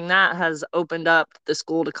just doing that has opened up the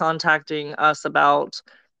school to contacting us about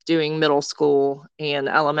doing middle school and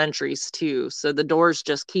elementaries too. So the doors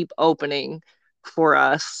just keep opening for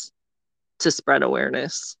us to spread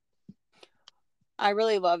awareness. I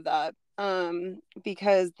really love that.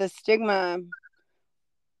 Because the stigma,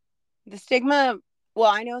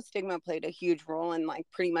 well, I know stigma played a huge role in like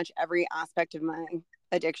pretty much every aspect of my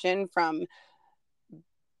addiction, from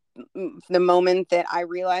the moment that I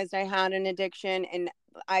realized I had an addiction and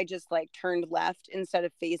I just like turned left instead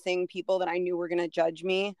of facing people that I knew were going to judge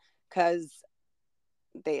me, because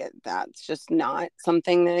that's just not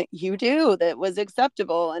something that you do that was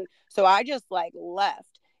acceptable. And so I just like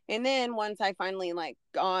left. And then once I finally like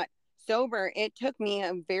got sober, it took me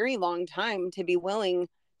a very long time to be willing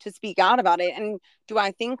to speak out about it. And do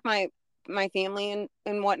I think my family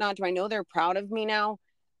and whatnot, do I know they're proud of me now?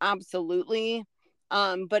 Absolutely.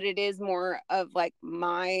 But it is more of like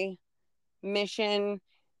my mission.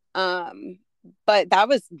 Um, but that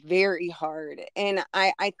was very hard. And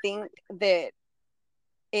I think that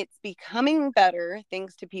it's becoming better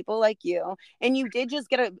thanks to people like you. And you did just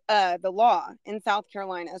get the law in South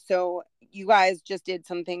Carolina. So you guys just did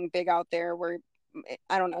something big out there where,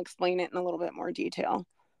 I don't know, explain it in a little bit more detail.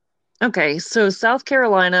 Okay, so South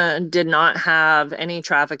Carolina did not have any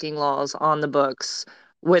trafficking laws on the books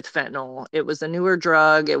with fentanyl. It was a newer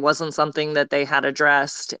drug. It wasn't something that they had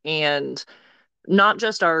addressed. And not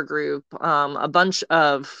just our group, a bunch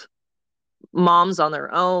of moms on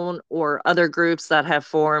their own or other groups that have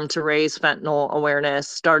formed to raise fentanyl awareness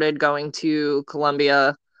started going to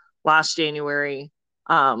Columbia last January,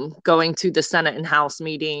 going to the Senate and House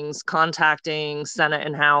meetings, contacting Senate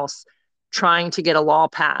and House, trying to get a law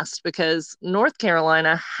passed because North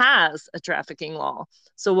Carolina has a trafficking law.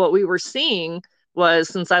 So what we were seeing was,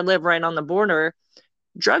 since I live right on the border,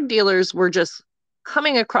 drug dealers were just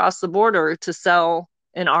coming across the border to sell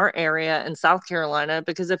in our area in South Carolina,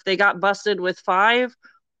 because if they got busted with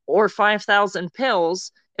 5,000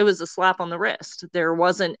 pills, it was a slap on the wrist. There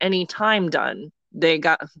wasn't any time done. They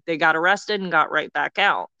got arrested and got right back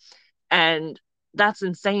out. And that's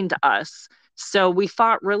insane to us. So we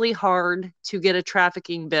fought really hard to get a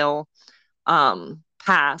trafficking bill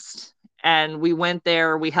passed. And we went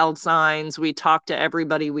there, we held signs, we talked to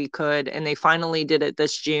everybody we could, and they finally did it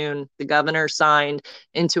this June. The governor signed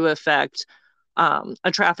into effect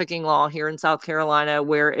a trafficking law here in South Carolina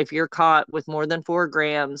where if you're caught with more than 4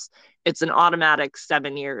 grams, it's an automatic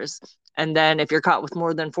 7 years. And then if you're caught with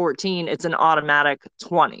more than 14, it's an automatic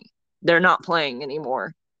 20. They're not playing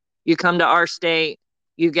anymore. You come to our state,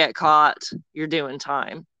 you get caught, you're doing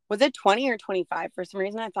time. Was it 20 or 25? For some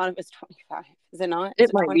reason, I thought it was 25. Is it not? Is It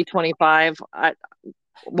it might 20? be 25.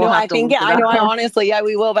 We'll No, have I to think look it, it I know, I up. honestly, yeah,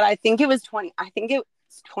 we will, but I think it was 20. I think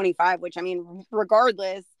it's 25, which I mean,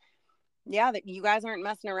 regardless, yeah, that you guys aren't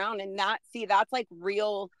messing around. And that's like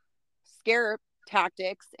real scare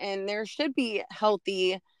tactics. And there should be a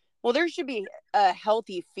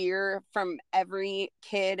healthy fear from every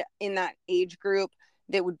kid in that age group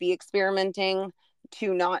that would be experimenting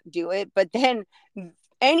to not do it. But then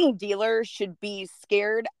any dealer should be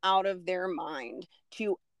scared out of their mind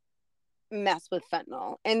to mess with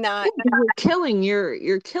fentanyl. And that,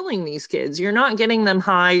 You're killing these kids. You're not getting them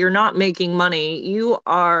high, you're not making money, you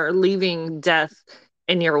are leaving death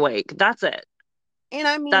in your wake. That's it. and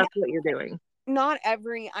I mean, That's what you're doing.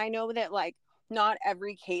 I know that like not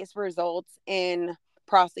every case results in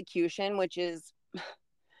prosecution, which is,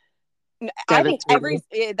 I think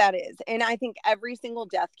Devastating. that is, and I think every single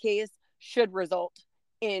death case should result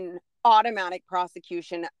in automatic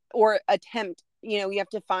prosecution or attempt. You have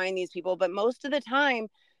to find these people, but most of the time,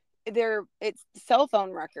 it's cell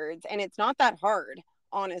phone records, and it's not that hard,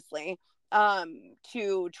 honestly,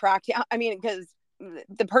 to track down. I mean, because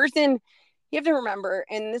the person, you have to remember,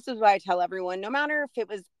 and this is what I tell everyone: no matter if it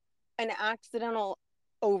was an accidental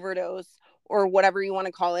overdose or whatever you want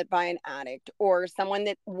to call it by an addict, or someone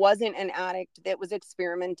that wasn't an addict that was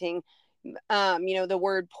experimenting, the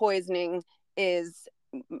word poisoning is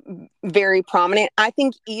very prominent. I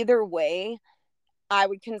think either way, I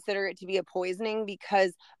would consider it to be a poisoning,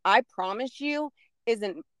 because I promise you, as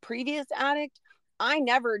a previous addict, I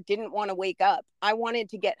never didn't want to wake up. I wanted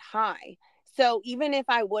to get high. So even if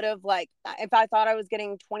I would have, like, if I thought I was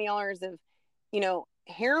getting $20 of,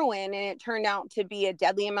 heroin, and it turned out to be a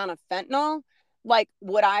deadly amount of fentanyl, like,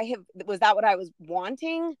 was that what I was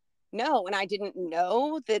wanting? No. And I didn't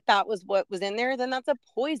know that that was what was in there, then that's a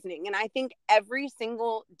poisoning. And I think every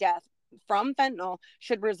single death from fentanyl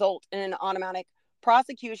should result in an automatic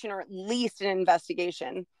prosecution, or at least an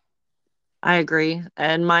investigation. I agree.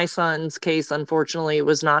 And my son's case, unfortunately,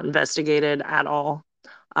 was not investigated at all.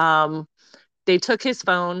 Um, they took his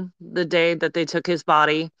phone the day that they took his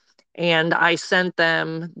body, and I sent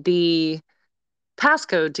them the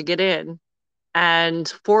passcode to get in. And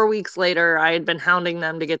 4 weeks later, I had been hounding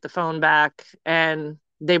them to get the phone back, and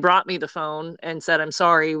they brought me the phone and said, "I'm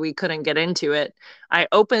sorry, we couldn't get into it." I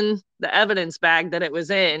opened the evidence bag that it was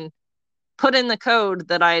in, put in the code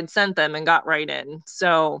that I had sent them, and got right in.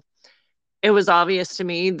 So it was obvious to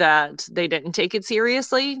me that they didn't take it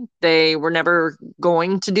seriously. They were never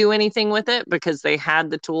going to do anything with it because they had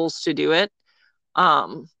the tools to do it.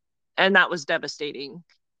 Um, and that was devastating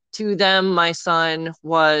to them. My son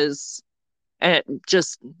was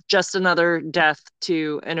just another death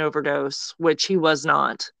to an overdose, which he was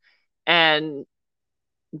not. And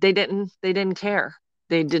they didn't care.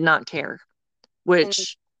 They did not care, And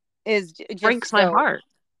which is Breaks just my so, heart.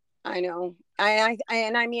 I know.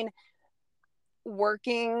 I mean,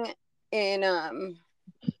 working in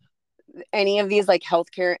any of these like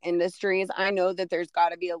healthcare industries, I know that there's got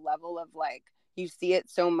to be a level of like, you see it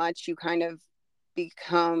so much, you kind of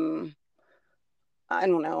become, I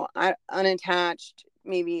don't know, unattached,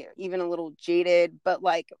 maybe even a little jaded. But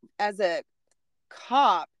like, as a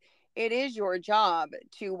cop, it is your job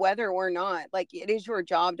to, whether or not, like, it is your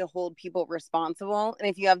job to hold people responsible. And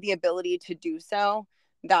if you have the ability to do so,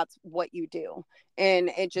 that's what you do. And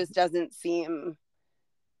it just doesn't seem,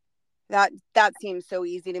 that seems so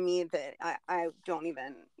easy to me that I don't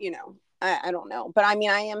even, I don't know. But I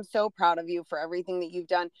mean, I am so proud of you for everything that you've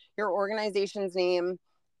done. Your organization's name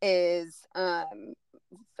is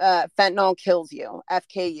Fentanyl Kills You,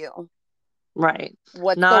 FKU. Right.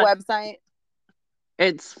 What's the Not, website?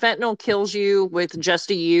 it's Fentanyl Kills You with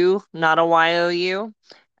just a U, not a YOU.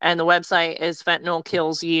 And the website is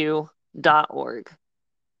fentanylkillsyou.org.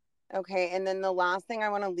 Okay. And then the last thing I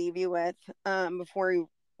want to leave you with, before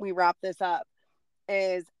we wrap this up,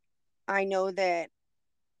 is I know that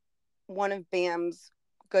one of Bam's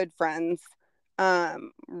good friends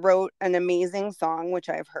wrote an amazing song, which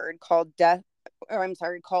I've heard, called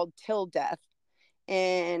called Till Death.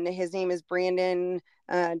 And his name is Branden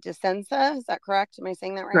DeSenza. Is that correct? Am I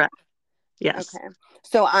saying that right? Correct. Yes. Okay.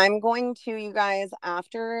 So I'm going to, you guys,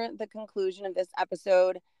 after the conclusion of this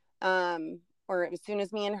episode, or as soon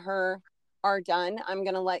as me and her are done, I'm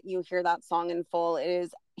going to let you hear that song in full.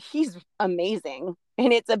 He's amazing.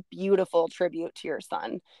 And it's a beautiful tribute to your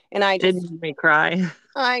son. And It made me cry.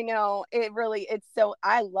 I know, I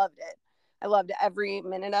loved it. I loved every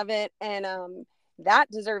minute of it. And that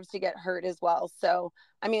deserves to get heard as well. So,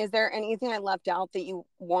 I mean, is there anything I left out that you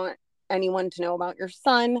want anyone to know about your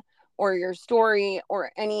son or your story,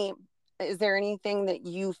 or is there anything that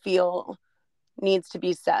you feel needs to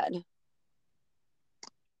be said?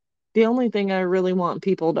 The only thing I really want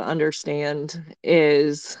people to understand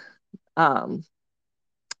is I'm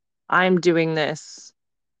doing this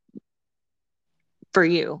for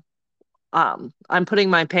you. I'm putting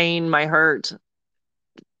my pain, my hurt,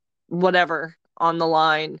 whatever on the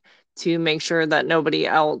line to make sure that nobody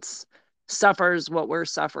else suffers what we're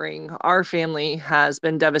suffering. Our family has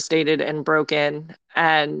been devastated and broken,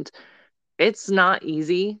 and it's not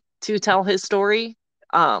easy to tell his story.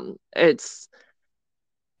 It's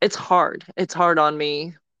hard. It's hard on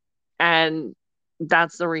me, and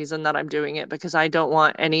that's the reason that I'm doing it, because I don't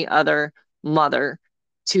want any other mother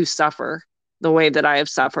to suffer the way that I have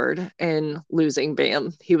suffered in losing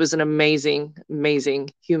Bam. He was an amazing,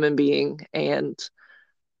 amazing human being, and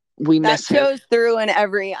we That miss him. shows through in I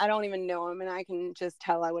don't even know him, and I can just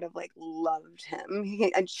tell I would have like loved him.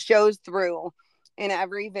 It shows through in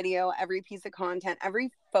every video, every piece of content,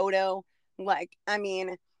 every photo. Like, I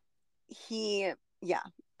mean, yeah,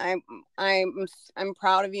 I'm, I'm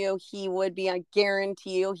proud of you. He would be, I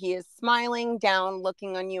guarantee you, he is smiling down,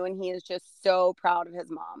 looking on you, and he is just so proud of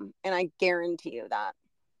his mom. And I guarantee you that.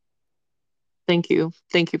 Thank you.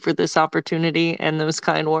 Thank you for this opportunity and those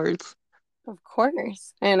kind words. Of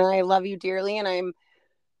course. And I love you dearly. And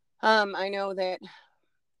I know that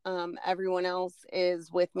everyone else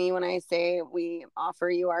is with me when I say we offer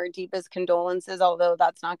you our deepest condolences, although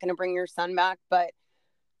that's not going to bring your son back. But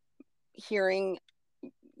hearing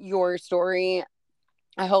your story,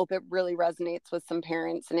 I hope it really resonates with some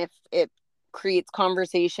parents. And if it creates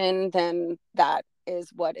conversation, then that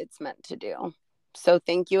is what it's meant to do. So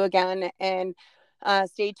thank you again. And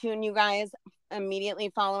stay tuned, you guys. Immediately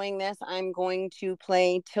following this, I'm going to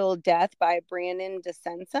play Till Death by Branden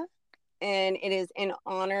DeSenza. And it is in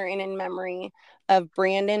honor and in memory of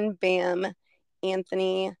Branden, Bam,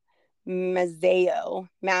 Anthony, Mazzeo.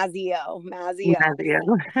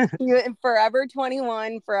 Forever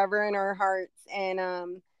 21, forever in our hearts.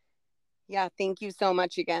 And yeah, thank you so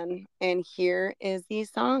much again. And here is the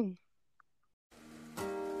song.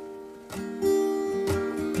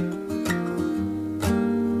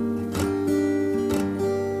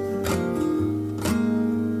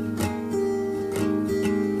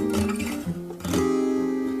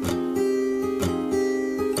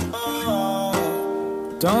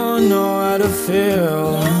 Don't know how to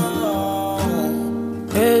feel.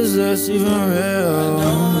 Is this even real?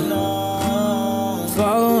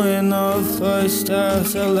 Following the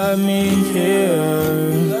footsteps that led me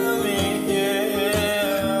here.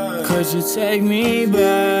 Could you take me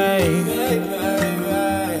back?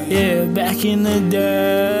 Yeah, back in the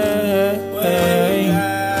day,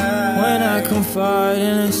 when I confide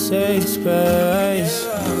in a safe space,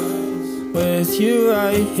 with you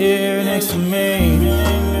right here next to me.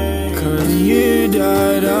 'Cause you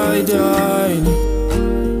died, I died.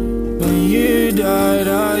 you died,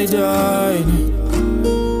 I died.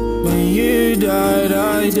 When you died,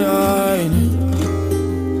 I died.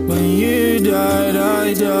 When you died,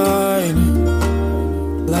 I died.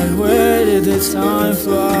 Like where did the time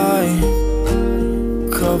fly?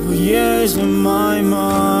 Couple years in my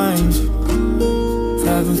mind.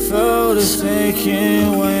 Haven't felt a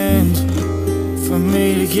sinking wind for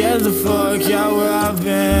me to get the fuck out where I've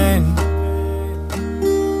been.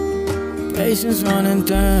 Patience running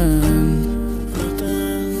thin.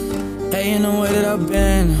 Hey, in the way that I've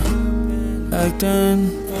been acting.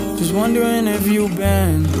 Just wondering if you've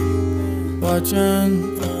been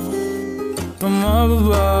watching from up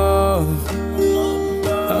above.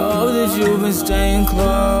 I hope that you've been staying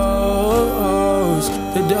close.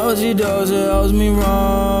 The dozy dozer helps me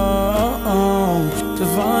wrong. To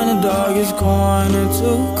find the darkest corner to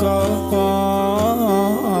cold.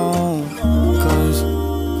 Cause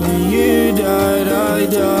when you died, I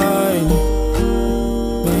died.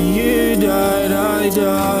 When you died, I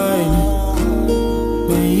died.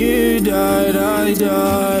 When you died, I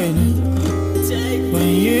died. When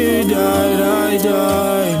you died, I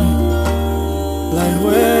died. Like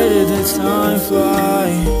where did the time fly?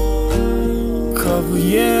 Couple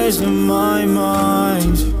years in my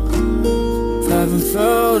mind. Haven't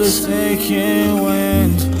felt a sinking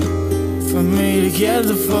wind for me to get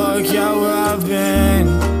the fuck out where I've been.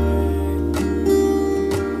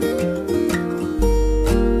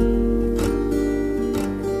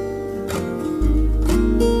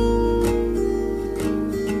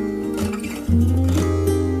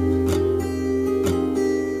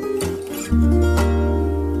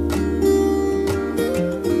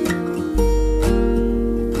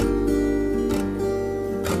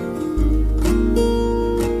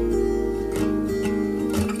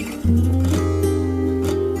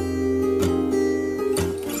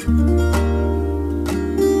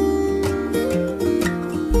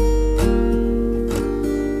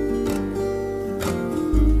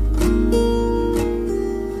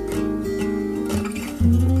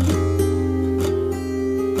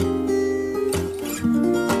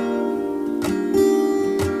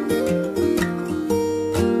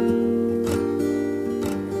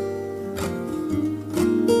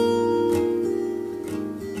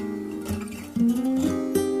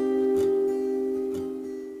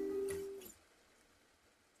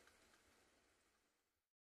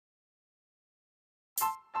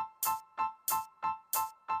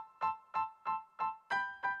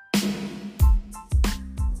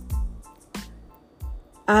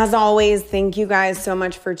 As always, thank you guys so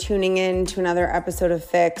much for tuning in to another episode of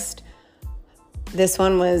Fixed. This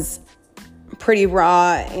one was pretty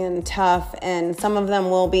raw and tough, and some of them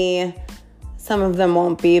will be, some of them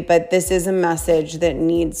won't be, but this is a message that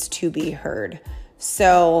needs to be heard.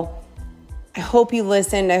 So I hope you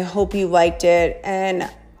listened. I hope you liked it. And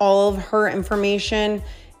all of her information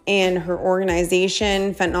and her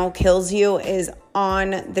organization, Fentanyl Kills You, is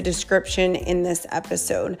on the description in this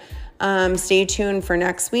episode. Stay tuned for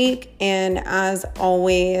next week. And as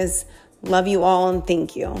always, love you all and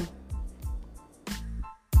thank you.